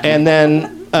 And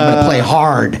then I'm gonna play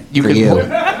hard for you.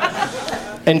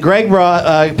 And Greg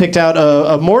picked out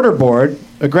a mortar board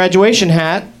a graduation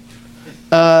hat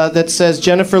that says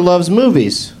Jennifer loves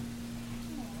movies.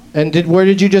 And where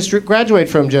did you just graduate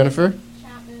from, Jennifer?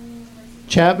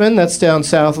 Chapman, that's down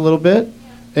south a little bit.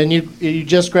 And you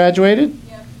just graduated?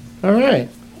 Yeah. All right.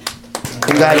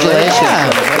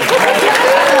 Congratulations.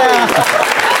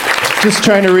 Just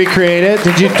trying to recreate it.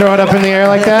 Did you throw it up in the air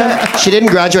like that? She didn't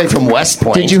graduate from West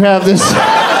Point. Did you have this?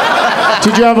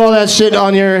 Did you have all that shit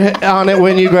on it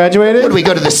when you graduated? Would we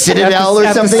go to the Citadel or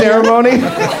something? At the ceremony?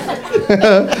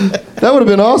 That would have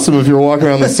been awesome if you were walking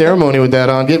around the ceremony with that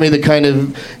on. Get me the kind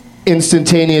of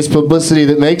instantaneous publicity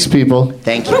that makes people.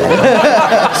 Thank you.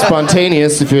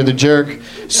 Spontaneous if you're the jerk.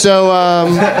 So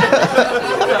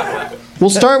we'll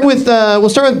start with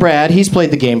Brad. He's played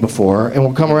the game before, and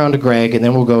we'll come around to Greg, and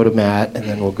then we'll go to Matt, and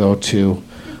then we'll go to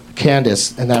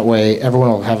Candace, and that way everyone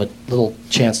will have a little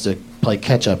chance to play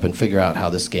catch up and figure out how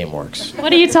this game works.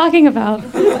 What are you talking about?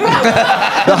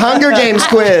 The Hunger Games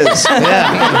quiz.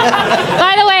 Yeah.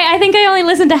 By the way, I think I only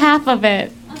listened to half of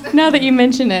it. Now that you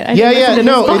mention it,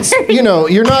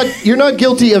 you're not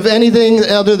guilty of anything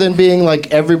other than being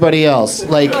like everybody else.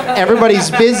 Like, everybody's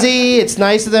busy. It's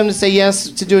nice of them to say yes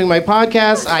to doing my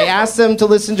podcast. I asked them to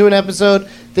listen to an episode,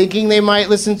 thinking they might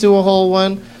listen to a whole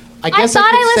one. I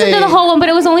thought I listened to the whole one, but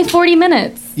it was only 40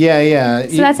 minutes. Yeah.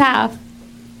 So that's half.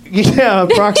 Yeah,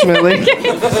 approximately.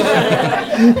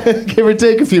 Give or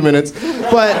take a few minutes.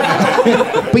 But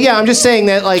yeah, I'm just saying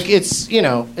that, like,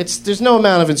 there's no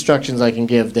amount of instructions I can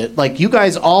give that, like, you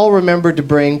guys all remembered to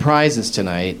bring prizes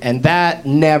tonight, and that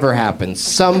never happens.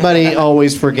 Somebody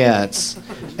always forgets.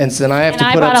 And so then I have to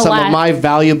put up some of my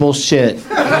valuable shit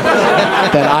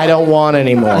that I don't want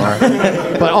anymore.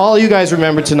 But all you guys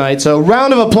remember tonight, so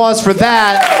round of applause for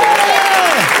that.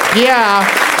 Yeah.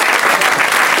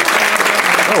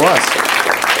 It was.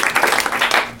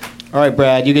 All right,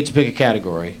 Brad, you get to pick a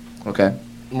category. Okay.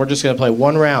 And we're just going to play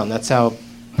one round. That's how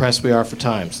pressed we are for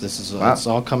times. It's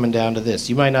all coming down to this.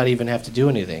 You might not even have to do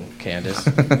anything, Candace.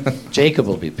 Jacob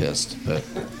will be pissed,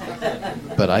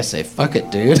 but I say, fuck it,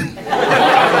 dude.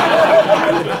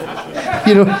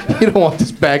 You don't want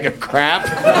this bag of crap.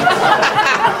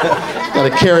 Got to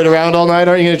carry it around all night.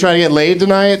 Aren't you going to try to get laid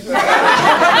tonight?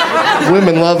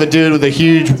 Women love a dude with a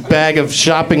huge bag of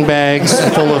shopping bags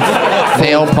full of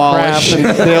nail polish.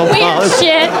 Weird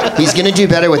shit. He's gonna do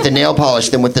better with the nail polish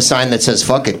than with the sign that says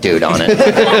 "fuck it, dude" on it.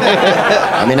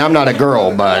 I mean, I'm not a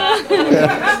girl, but.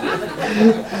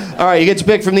 All right, you get to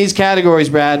pick from these categories,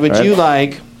 Brad. Would you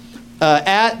like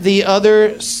at the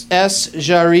other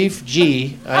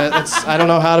S05E547? I don't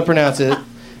know how to pronounce it.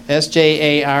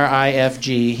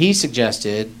 SJARIFG. He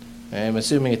suggested. I'm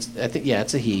assuming it's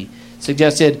a he.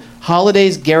 Suggested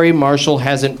holidays Gary Marshall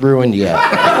hasn't ruined yet.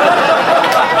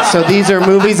 So these are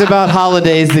movies about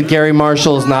holidays that Gary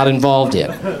Marshall is not involved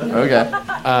in. Okay.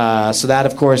 So that,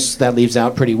 of course, that leaves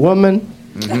out Pretty Woman.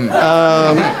 Mm-hmm.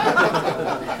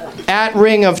 At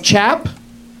Ring of Chap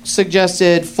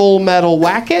suggested Full Metal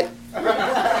Whack-It.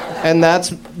 And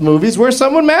that's movies where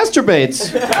someone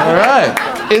masturbates. All right.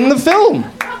 In the film.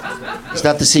 Is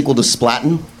that the sequel to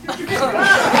Splattin'?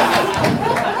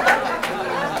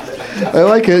 I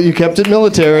like it. You kept it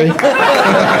military. Google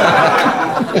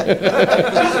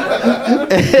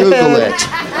it.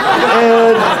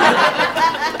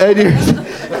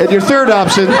 And your third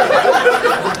option.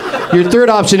 Your third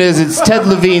option is it's Ted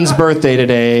Levine's birthday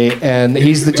today, and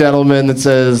he's the gentleman that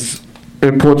says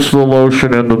it puts the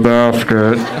lotion in the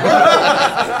basket.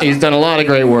 He's done a lot of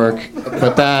great work,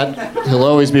 but that he'll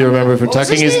always be remembered for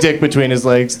tucking his dick between his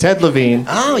legs. Ted Levine.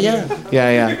 Oh yeah.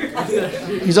 Yeah.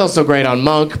 He's also great on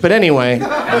Monk, but anyway,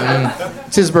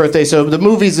 it's his birthday. So the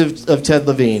movies of Ted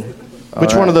Levine.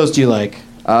 Which one of those do you like?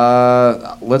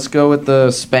 Let's go with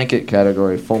the Spank It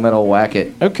category. Full Metal Whack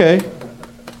It. Okay.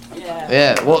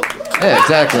 Yeah. Well. Yeah.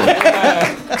 Exactly.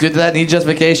 Did that need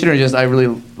justification, or just I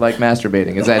really like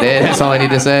masturbating? Is that it? That's all I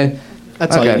need to say.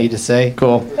 That's all you need to say.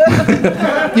 Cool.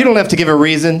 You don't have to give a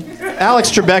reason. Alex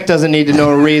Trebek doesn't need to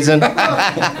know a reason.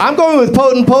 I'm going with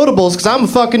Potent Potables because I'm a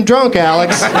fucking drunk,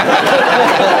 Alex.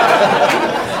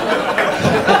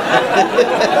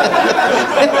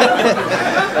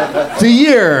 The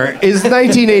year is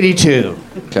 1982.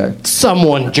 Okay.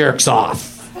 Someone jerks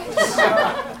off.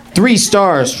 3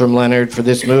 stars from Leonard for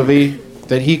this movie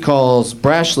that he calls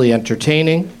brashly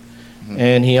entertaining.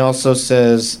 And he also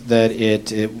says that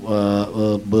it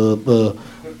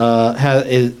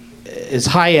is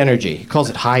high energy. He calls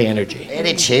it high energy.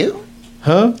 82?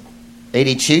 Huh?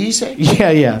 82, you say?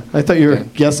 Yeah. I thought you were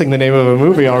guessing the name of a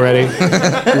movie already.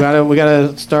 we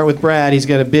gotta start with Brad. He's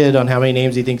got a bid on how many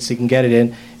names he thinks he can get it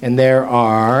in. And there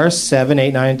are 7,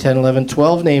 8, 9, 10, 11,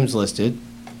 12 names listed.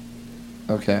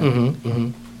 Okay.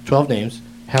 12 names.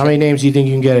 How many names do you think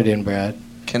you can get it in, Brad?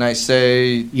 Can I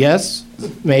say yes?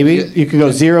 Maybe you can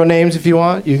go 0 names if you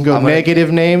want. You can go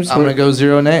negative names. I'm gonna go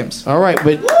 0 names. All right,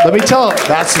 but let me tell.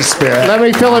 That's the spirit. Let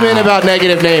me fill him in about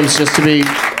negative names, just to be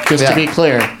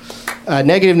clear.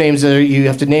 Negative names are you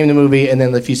have to name the movie, and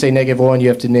then if you say -1, you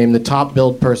have to name the top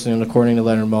billed person according to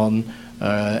Leonard Maltin.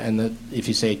 If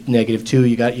you say -2,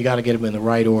 you got to get them in the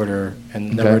right order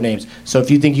and number of names. So if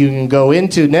you think you can go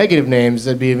into negative names,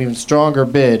 that'd be an even stronger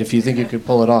bid. If you think you could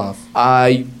pull it off.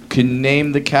 I can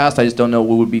name the cast. I just don't know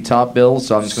what would be top bills,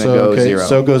 so I'm just gonna go 0.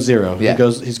 So go 0. Yeah.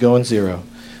 He's going 0.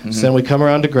 So then we come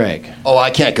around to Greg. Oh, I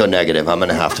can't go negative. I'm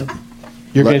gonna have to.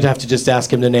 You're going to have to just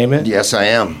ask him to name it? Yes, I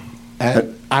am.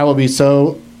 I will be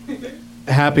so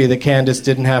happy that Candace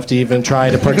didn't have to even try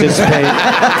to participate.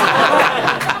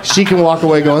 She can walk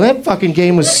away going, that fucking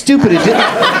game was stupid.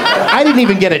 I didn't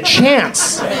even get a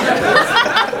chance.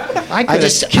 I could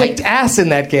have kicked ass in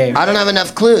that game. I don't have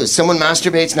enough clues. Someone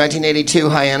masturbates 1982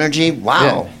 high energy.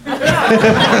 Wow.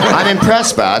 Yeah. I'm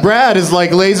impressed, Brad. Brad is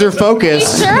like laser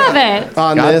focused. He's sure of it.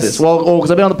 On this. Well, because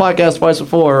I've been on the podcast twice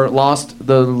before, lost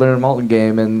the Leonard Maltin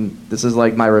game, and this is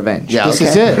like my revenge. Yeah, this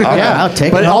is it. Okay. Yeah, I'll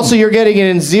take but it home. also you're getting it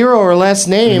in 0 or less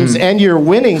names, and you're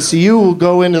winning, so you will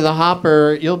go into the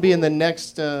hopper. You'll be in the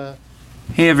next.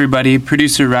 Hey everybody,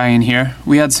 producer Ryan here.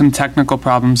 We had some technical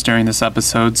problems during this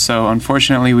episode, so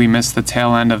unfortunately we missed the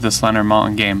tail end of this Leonard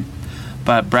Maltin game.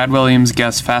 But Brad Williams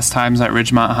guessed Fast Times at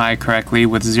Ridgemont High correctly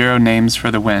with 0 names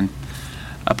for the win.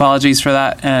 Apologies for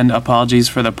that, and apologies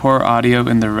for the poor audio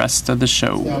in the rest of the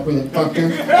show. Stop with it, fucker.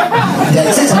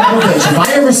 That's a son of a bitch. If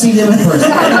I ever see him in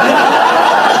person.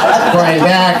 Brian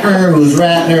Backer, who's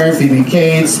Ratner, Phoebe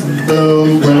Cates,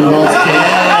 boom, Glenn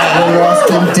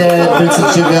Ralston dead, Vincent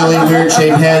Chiavelli, weird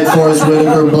shaped head, Forrest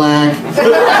Whitaker, black.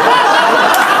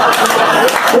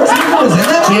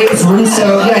 James Russo,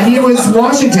 yeah, he was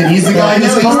Washington. He's the guy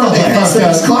who's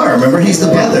his car. Remember, he's the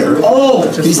brother. Oh,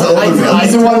 he's the older brother.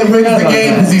 He's the one that wins the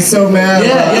game because he's so mad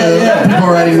about people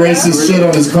writing racist shit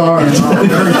on his car.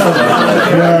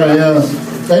 Yeah.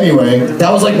 Anyway,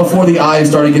 that was like before the eyes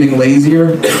started getting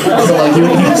lazier. So like, it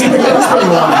was pretty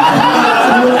long.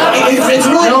 It's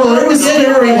really it was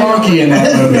very wonky in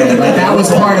that movie. Like, that was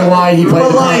part of why he played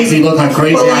the parts. He looked like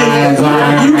crazy eyes.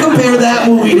 You compare that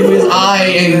movie to his eye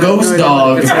in Ghost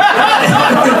Dog, and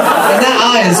that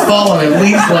eye has fallen at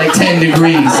least like 10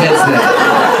 degrees since then.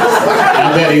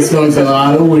 I bet he smokes a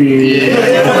lot of weed.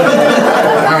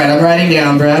 Yeah. All right, I'm writing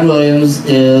down. Brad Williams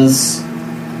is.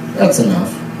 That's enough.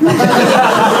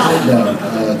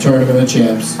 Tournament of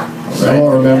Champs. Right. I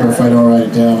won't remember if I don't write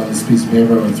it down on this piece of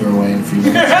paper. I'm going to throw away in a few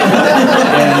minutes.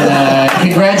 And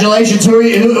congratulations.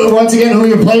 Once again, who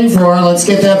you're playing for. Let's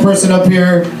get that person up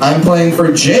here. I'm playing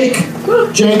for Jake.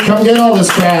 Jake, come get all this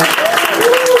crap.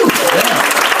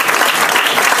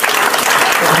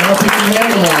 I don't think you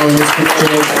handle all of this,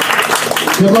 Jake.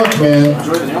 Good luck, man.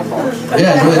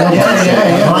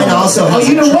 Yeah. Mine also has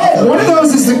you know what? One of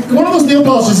those nail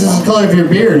polishes is the color of your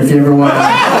beard. If you ever want,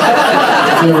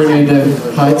 if you ever need to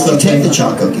hide something. Take the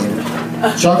Choco Gator.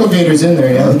 Choco Gator's in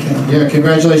there, yeah. Okay. Yeah.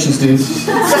 Congratulations, dude. Thanks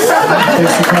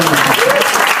for coming.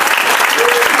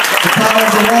 The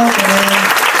powers of one, man.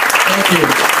 Thank you.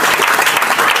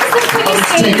 I'll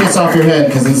just take this off your head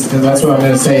because that's what I'm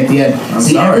going to say at the end.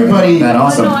 See, everybody that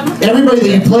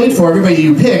you played for, everybody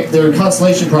you picked, their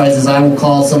consolation prizes. I will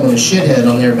call someone a shithead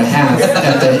on their behalf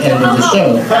at the end of the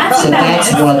show. So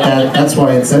that's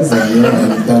why it says that. Yeah,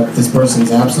 that this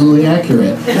person's absolutely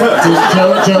accurate.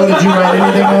 Joe, did you write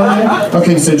anything on there?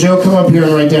 Okay, so Joe, come up here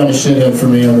and write down a shithead for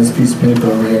me on this piece of paper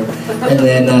over here. And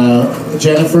then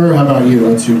Jennifer, how about you?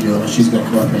 What's your deal? She's going to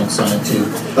come up here and sign too.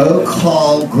 Oak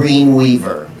Hall Green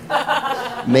Weaver.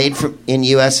 Made in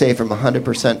USA from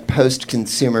 100%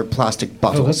 post-consumer plastic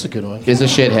bottle. Oh, that's a good one. Is a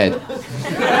shithead.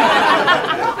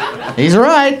 He's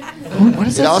right. What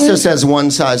does it also says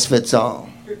one size fits all.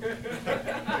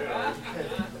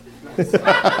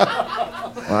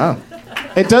 Wow.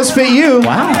 It does fit you.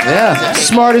 Wow. Yeah.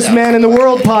 Smartest man in the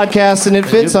world podcast, and it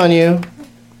fits on you.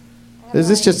 Is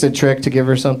this just a trick to give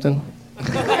her something?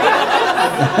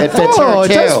 It fits her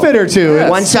too. It does fit her too.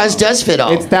 One size does fit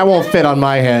all. That won't fit on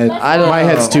my head. My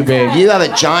head's too big. You have a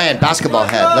giant basketball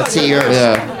head. Let's see yours.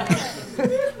 Yeah.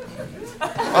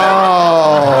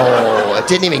 Oh, it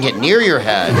didn't even get near your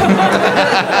head.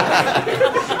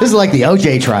 This is like the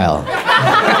OJ trial.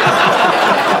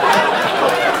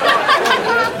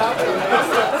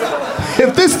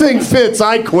 If this thing fits,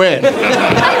 I quit.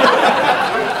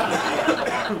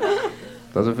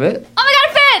 Does it fit? Oh my God,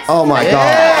 it fits! Oh my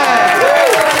God.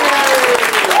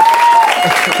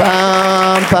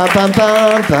 Bum, bum, bum,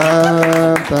 bum,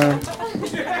 bum, bum.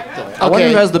 I wonder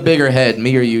who has the bigger head,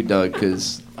 me or you, Doug,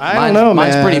 because I don't know,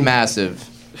 Mine's man. pretty massive.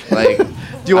 Like, do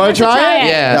you want to try it?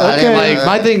 Yeah. Okay.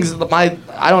 Like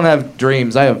I don't have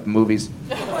dreams. I have movies.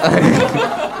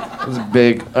 It's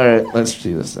big. All right, let's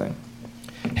see this thing.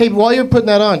 Hey, while you're putting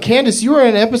that on, Candace, you were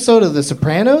in an episode of The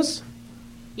Sopranos?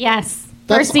 Yes.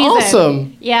 That's First season.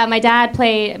 awesome. Yeah, my dad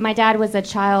was a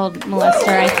child molester,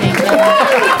 I think.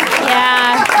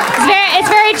 Yeah. It's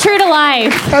very true to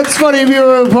life. That's funny if you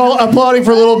were applauding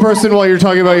for a little person while you're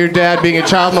talking about your dad being a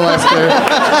child molester.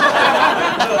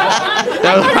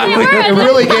 It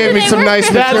really gave me some nice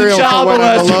material for when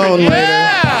I'm alone later.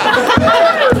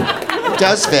 It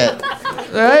does fit.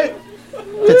 Right?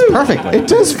 Fits perfectly. It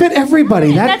does fit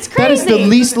everybody. That's That is the crazy.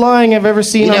 least lying I've ever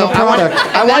seen on a product.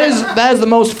 That is the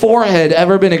most forehead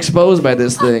ever been exposed by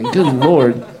this thing. Good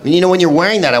Lord. You know, when you're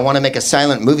wearing that, I want to make a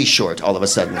silent movie short all of a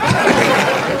sudden.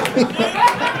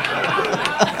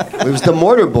 It was the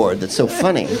mortarboard that's so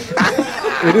funny.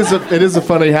 It is a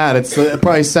funny hat. It's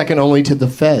probably second only to the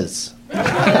Fez.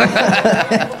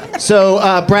 So,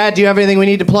 Brad, do you have anything we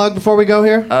need to plug before we go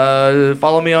here?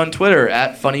 Follow me on Twitter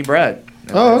 @funnybrad.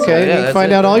 Oh, okay. Yeah, you can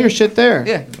find out all your shit there.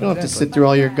 Yeah, You don't have to sit through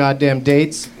all your goddamn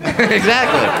dates.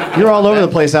 Exactly. You're all over the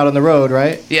place out on the road,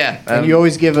 right? Yeah. And you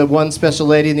always give one special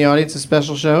lady in the audience a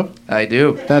special show? I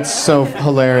do. That's so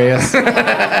hilarious.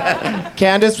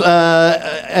 Candace,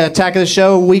 Attack of the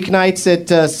Show, weeknights at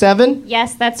 7?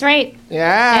 Yes, that's right.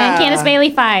 Yeah. And Candace Bailey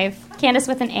 5. Candace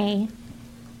with an A.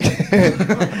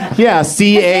 Yeah,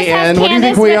 C-A-N. What do you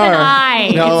think we are? Candace with an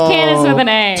I. No, It's Candace with an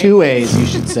A. 2 A's, you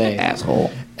should say. Asshole.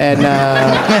 And,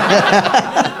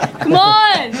 Come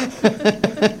on!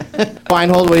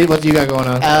 Weinhold, what do you got going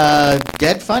on?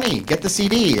 Get funny. Get the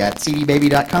CD at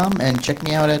cdbaby.com and check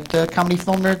me out at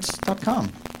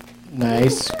comedyfilmnerds.com.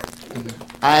 Nice.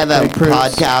 I have a Great Proops.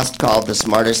 podcast called The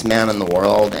Smartest Man in the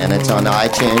World, and it's on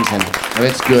iTunes, and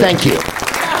it's good. Thank you.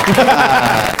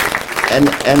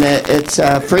 It's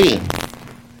free.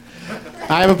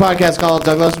 I have a podcast called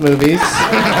Douglas Movies,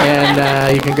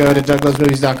 and you can go to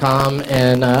douglasmovies.com,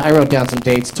 and I wrote down some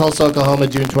dates. Tulsa, Oklahoma,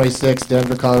 June 26th,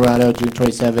 Denver, Colorado, June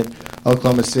 27th,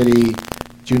 Oklahoma City,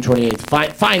 June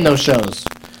 28th. Find those shows.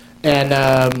 And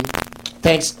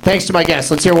thanks to my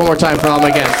guests. Let's hear one more time for all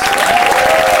my guests.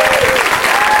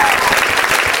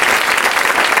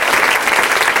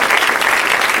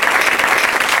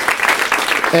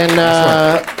 And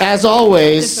as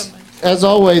always,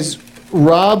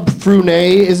 Rob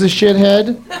Frunet is a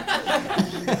shithead.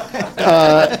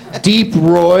 Deep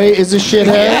Roy is a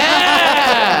shithead.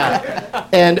 Yeah!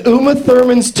 And Uma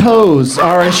Thurman's toes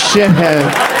are a shithead.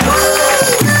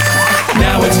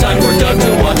 Now it's time for Doug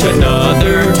to watch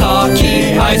another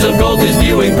talkie. Eyes of gold, his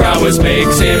viewing prowess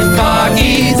makes him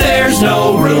cocky. There's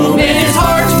no room in his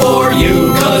heart for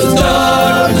you.